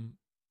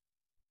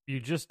 You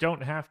just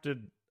don't have to.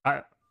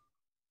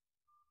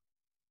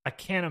 I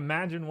can't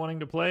imagine wanting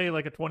to play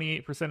like a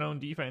 28%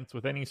 owned defense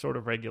with any sort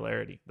of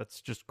regularity.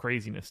 That's just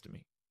craziness to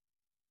me.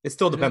 It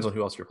still depends on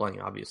who else you're playing,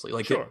 obviously.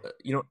 Like, sure.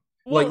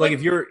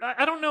 If you're,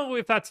 I don't know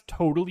if that's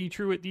totally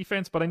true at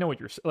defense, but I know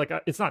what you're like.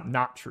 It's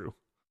not true.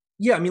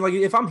 Yeah,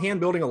 if I'm hand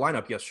building a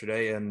lineup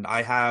yesterday and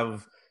I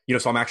have,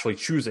 so I'm actually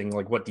choosing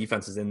like what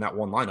defense is in that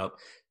one lineup,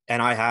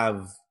 and I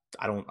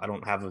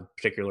don't have a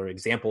particular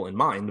example in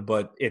mind,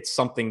 but it's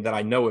something that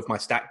I know if my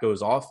stat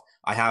goes off,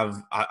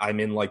 I'm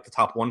in like the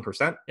top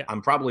 1%. Yeah.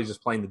 I'm probably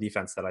just playing the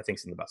defense that I think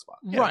is in the best spot.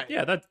 Yeah, right.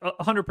 Yeah, that's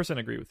 100%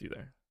 agree with you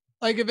there.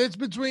 Like if it's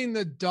between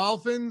the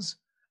Dolphins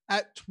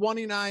at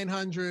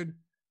 2,900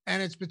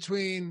 and it's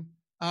between,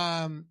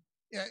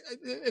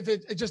 if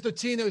it's just a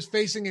team that was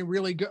facing a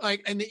really good,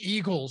 and the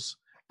Eagles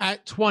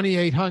at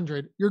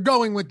 2,800, you're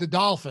going with the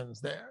Dolphins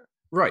there.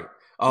 Right.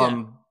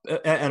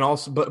 And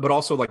also, but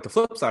also like the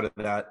flip side of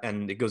that,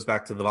 and it goes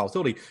back to the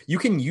volatility, you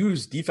can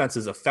use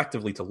defenses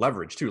effectively to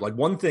leverage too. Like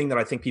one thing that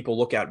I think people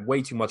look at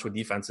way too much with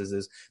defenses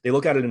is they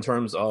look at it in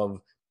terms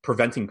of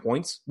preventing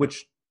points,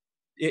 which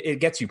it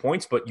gets you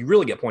points, but you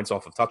really get points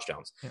off of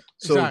touchdowns. Yeah,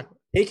 so exactly.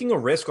 Taking a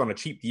risk on a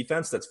cheap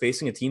defense that's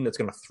facing a team that's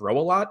going to throw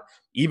a lot,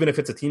 even if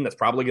it's a team that's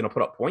probably going to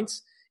put up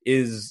points,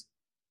 is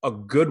a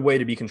good way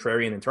to be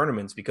contrarian in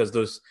tournaments because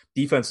those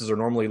defenses are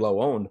normally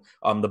low owned.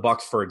 The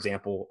Bucs, for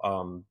example,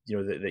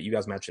 that you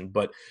guys mentioned,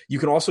 but you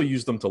can also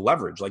use them to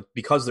leverage, like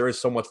because there is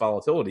so much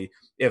volatility.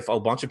 If a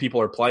bunch of people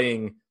are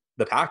playing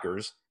the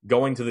Packers,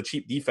 going to the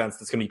cheap defense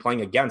that's going to be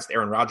playing against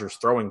Aaron Rodgers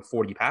throwing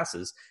 40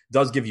 passes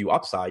does give you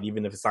upside,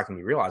 even if it's not going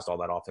to be realized all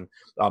that often.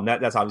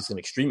 That's obviously an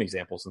extreme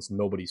example since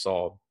nobody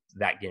saw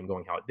that game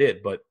going how it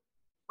did. But,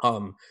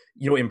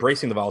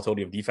 embracing the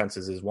volatility of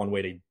defenses is one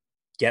way to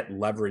get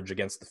leverage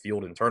against the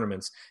field in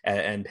tournaments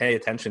and pay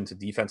attention to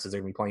defenses that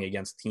are going to be playing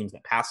against teams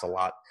that pass a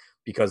lot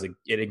because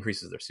it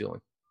increases their ceiling.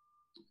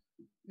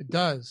 It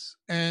does.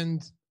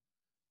 And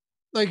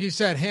like you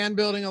said, hand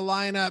building a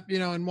lineup,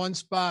 in one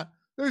spot,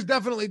 there's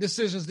definitely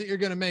decisions that you're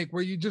going to make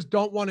where you just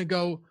don't want to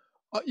go.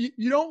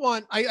 You don't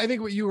want, I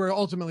think what you were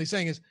ultimately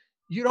saying is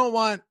you don't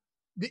want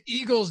the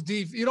Eagles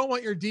you don't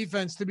want your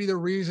defense to be the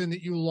reason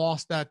that you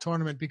lost that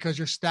tournament because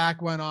your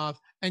stack went off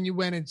and you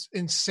went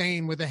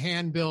insane with a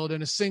hand build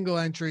and a single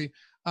entry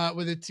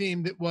with a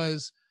team that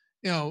was,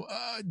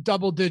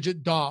 double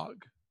digit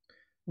dog.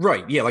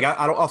 Right. Yeah. Like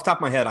I don't, off the top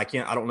of my head,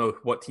 I don't know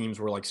what teams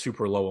were like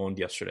super low owned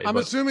yesterday. I'm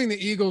assuming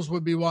the Eagles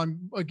would be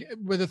one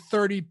with a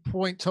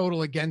 30-point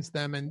total against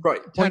them and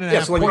right.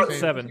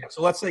 10.5.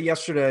 So let's say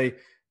yesterday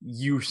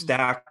you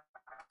stacked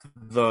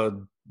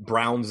the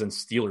Browns and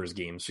Steelers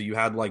games. So you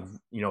had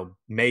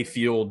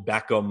Mayfield,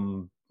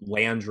 Beckham,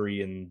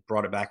 Landry, and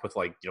brought it back with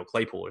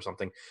Claypool or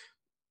something.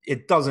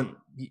 It doesn't.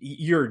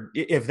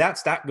 If that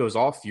stat goes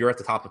off, you're at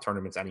the top of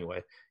tournaments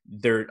anyway.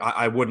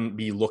 I wouldn't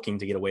be looking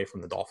to get away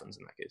from the Dolphins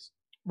in that case.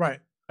 Right.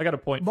 I got a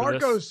point.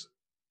 Marco's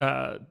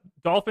for this.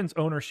 Dolphins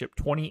ownership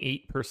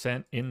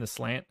 28% in the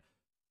slant,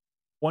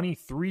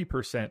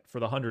 23% for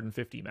the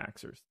 150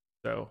 maxers.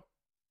 So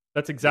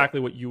that's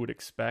exactly what you would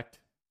expect.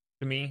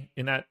 To me,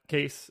 in that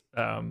case,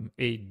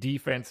 a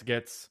defense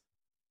gets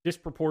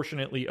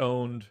disproportionately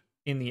owned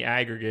in the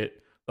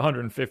aggregate. The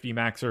 150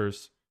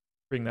 maxers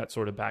bring that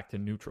sort of back to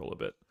neutral a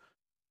bit.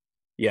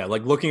 Yeah,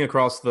 like looking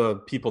across the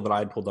people that I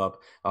had pulled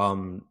up,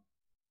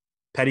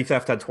 Petty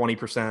Theft had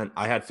 20%.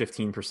 I had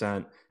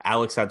 15%.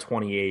 Alex had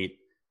 28.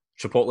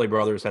 Chipotle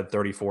Brothers had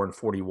 34 and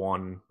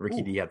 41.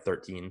 Ricky D had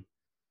 13.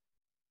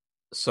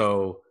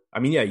 So, I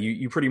mean, yeah,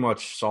 you pretty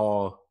much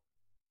saw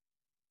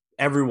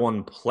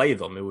everyone play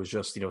them. It was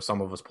just,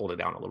 some of us pulled it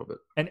down a little bit.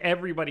 And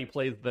everybody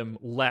plays them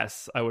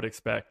less, I would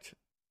expect,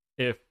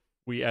 if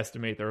we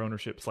estimate their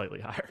ownership slightly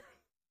higher.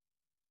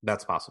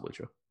 That's possibly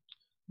true.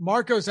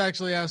 Marcos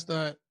actually asked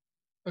a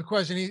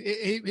question.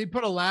 He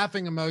put a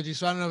laughing emoji,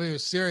 so I don't know if he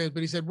was serious,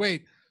 but he said,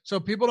 wait, so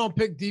people don't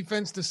pick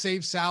defense to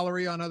save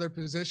salary on other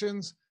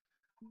positions?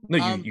 No,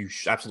 you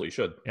absolutely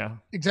should. Yeah,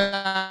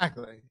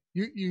 exactly.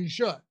 You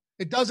should.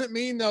 It doesn't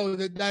mean, though,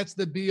 that that's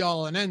the be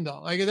all and end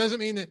all. Like, it doesn't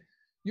mean that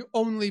you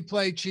only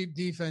play cheap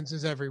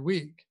defenses every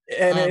week.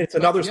 And it's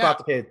another spot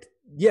to pay.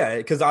 Yeah,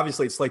 because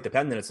obviously it's slate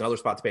dependent. It's another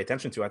spot to pay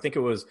attention to. I think it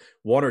was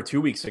 1 or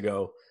 2 weeks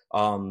ago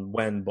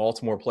when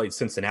Baltimore played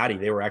Cincinnati.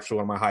 They were actually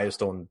one of my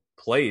highest owned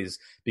plays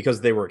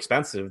because they were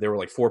expensive. They were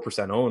like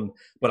 4% owned,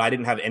 but I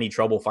didn't have any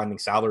trouble finding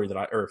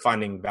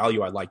finding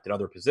value I liked at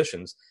other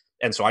positions.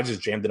 And so I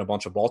just jammed in a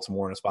bunch of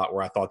Baltimore in a spot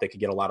where I thought they could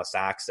get a lot of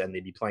sacks and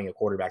they'd be playing a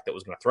quarterback that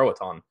was going to throw a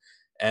ton.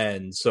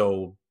 And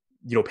so,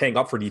 paying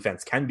up for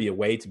defense can be a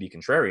way to be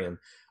contrarian,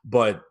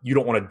 but you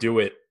don't want to do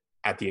it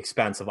at the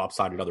expense of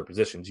upside at other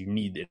positions. You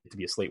need it to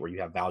be a slate where you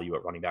have value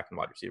at running back and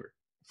wide receiver.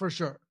 For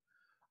sure.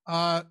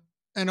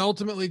 And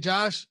ultimately,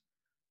 Josh,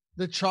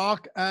 the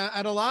chalk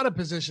at a lot of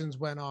positions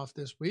went off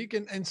this week,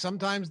 and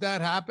sometimes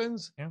that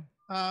happens. Yeah.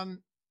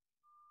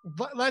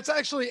 But let's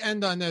actually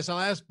end on this. I'll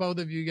ask both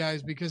of you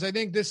guys because I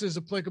think this is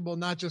applicable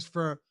not just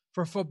for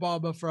football,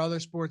 but for other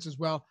sports as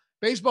well.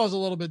 Baseball is a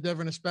little bit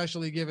different,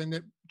 especially given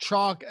that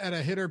chalk at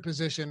a hitter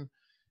position,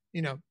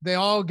 they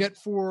all get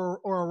 4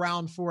 or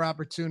around 4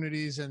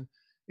 opportunities, and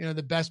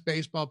the best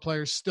baseball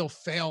players still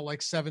fail like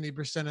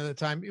 70% of the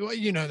time.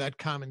 That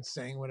common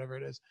saying, whatever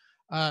it is.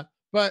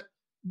 But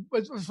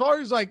as far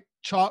as like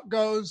chalk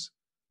goes,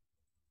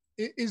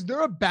 is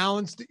there a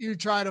balance that you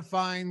try to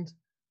find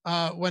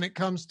when it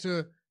comes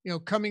to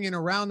coming in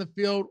around the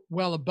field,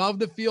 well above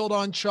the field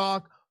on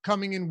chalk,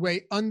 coming in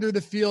way under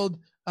the field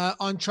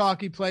on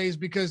chalky plays?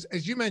 Because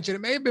as you mentioned,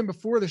 it may have been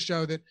before the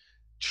show that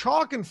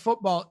chalk in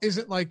football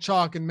isn't like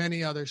chalk in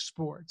many other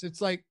sports.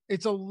 It's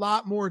a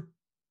lot more,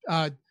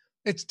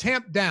 it's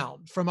tamped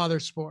down from other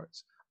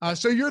sports.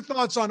 So your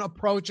thoughts on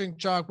approaching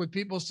chalk with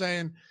people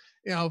saying,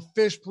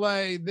 fish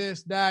play,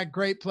 this, that,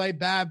 great play,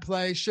 bad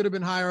play, should have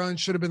been higher owned,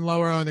 should have been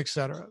lower owned,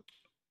 etc.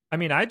 I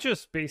mean, I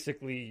just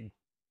basically,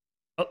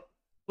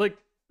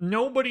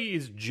 nobody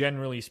is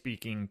generally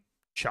speaking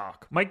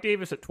chalk. Mike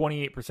Davis at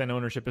 28%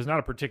 ownership is not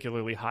a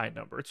particularly high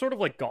number. It's sort of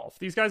like golf.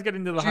 These guys get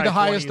into the high 20s. The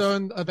highest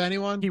owned of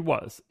anyone? He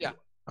was. Yeah.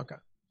 Okay.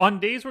 On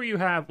days where you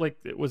have,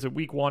 was it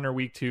week 1 or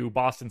week 2,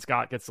 Boston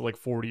Scott gets to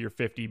 40 or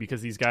 50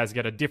 because these guys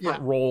get a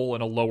different role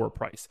and a lower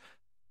price.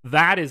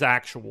 That is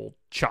actual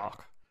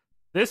chalk.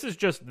 This is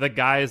just the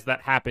guys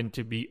that happen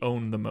to be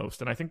owned the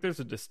most. And I think there's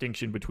a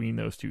distinction between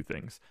those two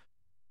things.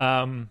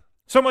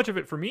 So much of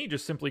it for me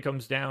just simply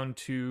comes down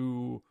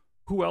to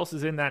who else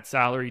is in that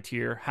salary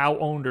tier, how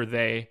owned are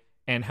they,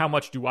 and how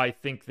much do I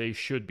think they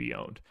should be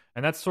owned.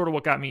 And that's sort of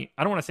what got me,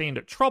 I don't want to say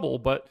into trouble,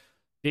 but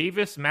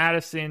Davis,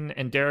 Madison,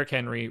 and Derrick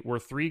Henry were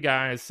 3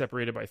 guys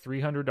separated by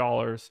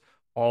 $300,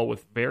 all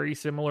with very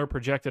similar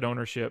projected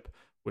ownership,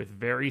 with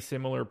very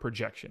similar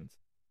projections.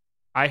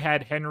 I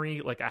had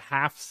Henry a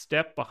half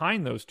step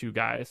behind those 2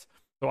 guys,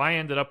 so I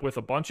ended up with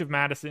a bunch of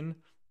Madison.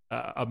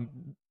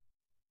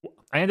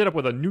 I ended up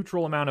with a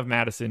neutral amount of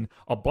Madison,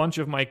 a bunch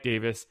of Mike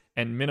Davis,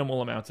 and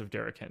minimal amounts of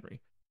Derrick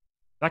Henry.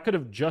 That could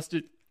have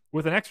adjusted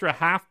with an extra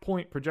half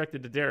point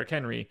projected to Derrick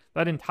Henry.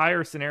 That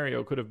entire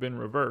scenario could have been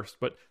reversed,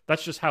 but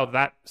that's just how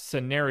that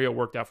scenario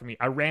worked out for me.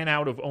 I ran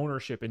out of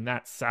ownership in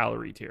that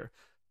salary tier.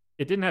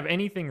 It didn't have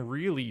anything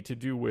really to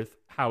do with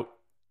how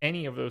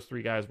any of those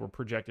 3 guys were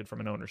projected from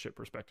an ownership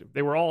perspective.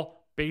 They were all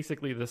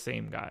basically the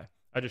same guy.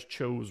 I just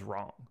chose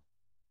wrong.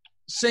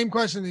 Same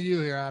question to you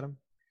here, Adam.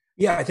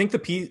 Yeah, I think the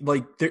piece,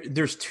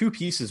 there's 2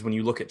 pieces when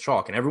you look at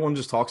chalk, and everyone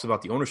just talks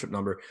about the ownership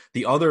number.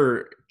 The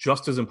other,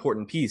 just as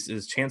important piece,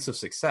 is chance of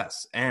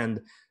success,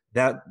 and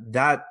that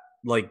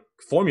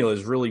formula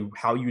is really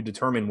how you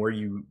determine where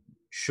you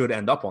should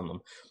end up on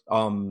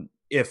them.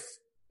 If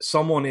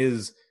someone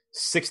is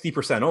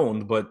 60%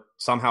 owned, but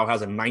somehow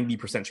has a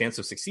 90% chance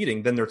of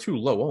succeeding, then they're too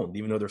low owned,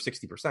 even though they're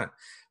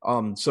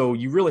 60%. So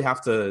you really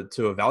have to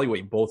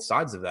evaluate both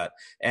sides of that.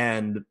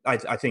 And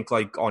I think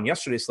on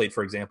yesterday's slate,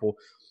 for example,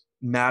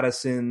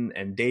 Madison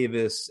and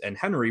Davis and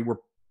Henry were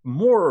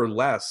more or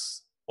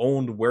less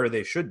owned where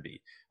they should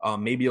be,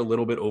 maybe a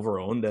little bit over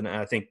owned. And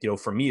I think,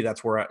 for me,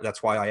 that's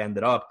why I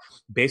ended up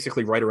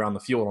basically right around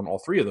the field on all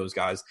 3 of those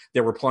guys.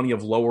 There were plenty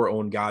of lower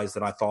owned guys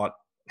that I thought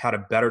had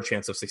a better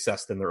chance of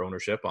success than their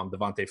ownership.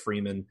 Devontae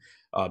Freeman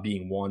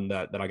being one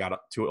that I got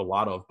up to a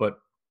lot of, but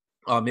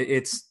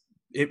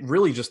it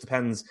really just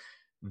depends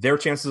their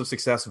chances of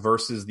success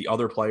versus the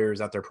other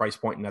players at their price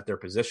point and at their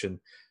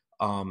position.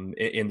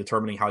 in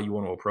determining how you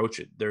want to approach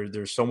it.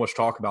 There's so much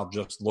talk about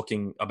just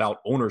looking about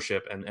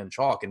ownership and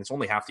chalk, and it's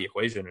only half the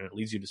equation, and it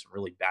leads you to some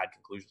really bad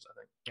conclusions, I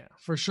think. Yeah,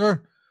 for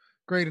sure.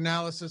 Great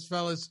analysis,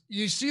 fellas.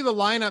 You see the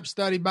lineup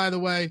study, by the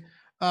way,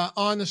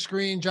 on the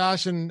screen.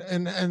 Josh and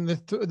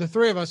the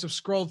three of us have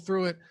scrolled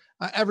through it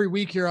every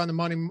week here on the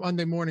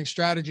Monday Morning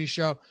Strategy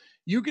Show.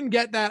 You can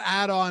get that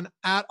add-on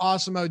at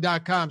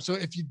awesemo.com. So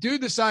if you do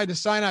decide to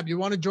sign up, you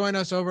want to join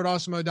us over at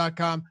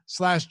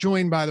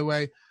awesemo.com/join, by the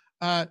way,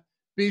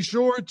 be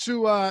sure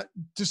to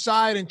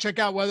decide and check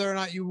out whether or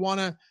not you want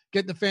to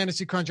get the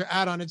Fantasy Cruncher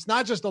add-on. It's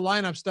not just a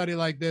lineup study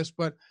like this,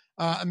 but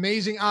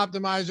amazing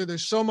optimizer.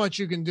 There's so much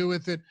you can do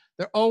with it.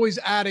 They're always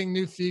adding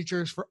new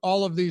features for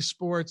all of these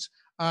sports.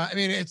 I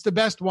mean, it's the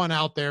best one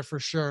out there for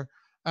sure.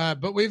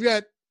 But we've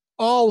got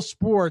all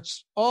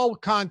sports, all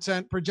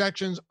content,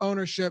 projections,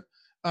 ownership,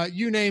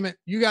 you name it.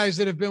 You guys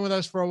that have been with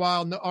us for a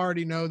while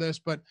already know this,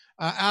 but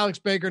Alex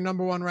Baker,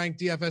 number 1 ranked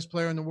DFS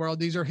player in the world.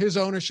 These are his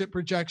ownership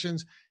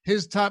projections,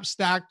 his top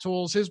stack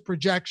tools, his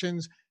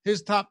projections,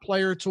 his top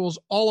player tools,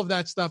 all of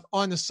that stuff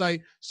on the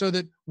site so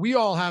that we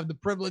all have the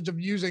privilege of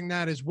using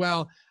that as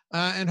well.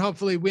 And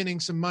hopefully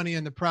winning some money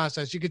in the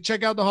process. You could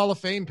check out the Hall of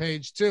Fame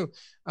page too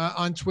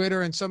on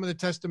Twitter and some of the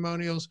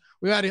testimonials.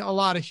 We've had a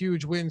lot of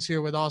huge wins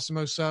here with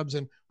Awesemo subs,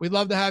 and we'd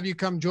love to have you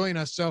come join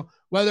us. So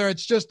whether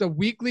it's just a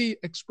weekly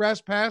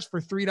express pass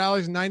for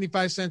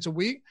 $3.95 a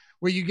week,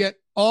 where you get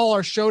all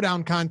our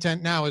showdown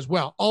content now as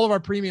well, all of our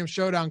premium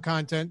showdown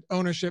content,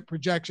 ownership,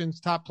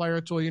 projections, top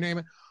player tool, you name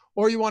it,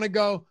 or you want to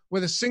go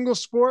with a single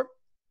sport,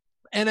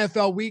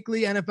 NFL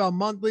weekly, NFL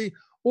monthly,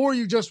 or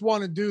you just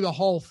want to do the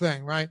whole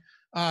thing, right?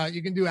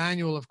 You can do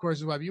annual, of course,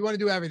 as well. But you want to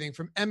do everything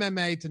from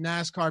MMA to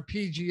NASCAR,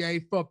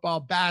 PGA, football,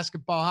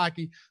 basketball,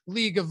 hockey,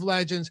 League of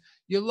Legends.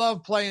 You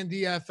love playing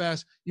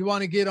DFS. You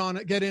want to get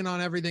in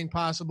on everything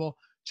possible.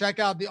 Check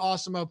out the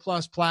Awesemo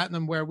Plus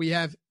Platinum, where we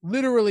have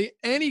literally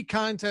any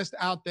contest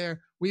out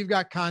there. We've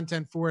got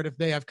content for it if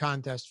they have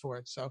contests for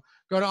it. So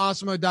go to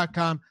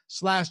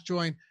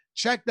awesemo.com/join.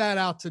 Check that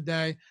out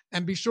today,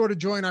 and be sure to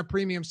join our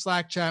premium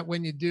Slack chat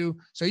when you do,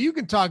 so you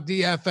can talk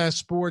DFS,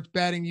 sports,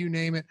 betting, you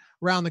name it,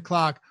 around the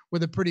clock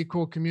with a pretty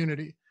cool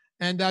community.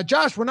 And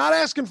Josh, we're not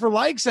asking for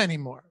likes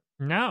anymore.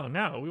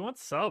 No, we want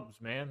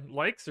subs, man.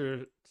 Likes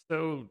are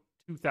so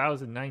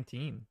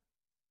 2019.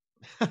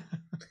 All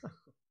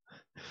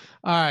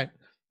right,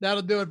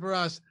 that'll do it for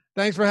us.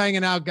 Thanks for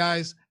hanging out,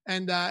 guys.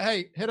 And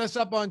hey, hit us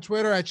up on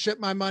Twitter at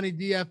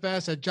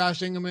ShipMyMoneyDFS, at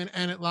Josh Engelman,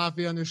 and at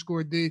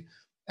Laffy_D.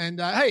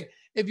 And hey,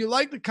 if you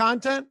like the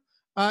content,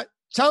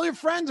 tell your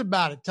friends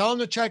about it. Tell them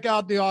to check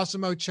out the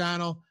Awesemo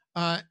channel.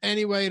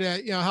 Any way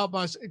to help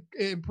us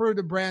improve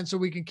the brand so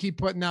we can keep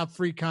putting out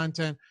free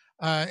content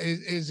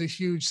is a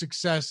huge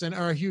success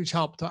or a huge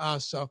help to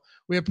us. So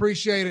we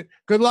appreciate it.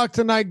 Good luck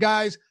tonight,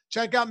 guys.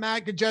 Check out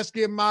Matt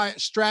Kajeski and my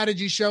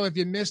strategy show. If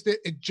you missed it,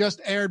 it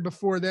just aired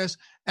before this.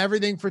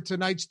 Everything for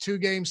tonight's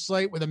 2-game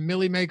slate with a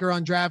Millie Maker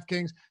on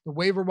DraftKings, the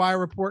waiver wire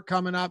report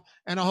coming up,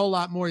 and a whole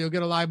lot more. You'll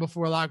get a live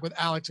before lock with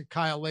Alex and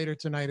Kyle later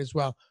tonight as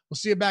well. We'll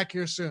see you back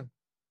here soon.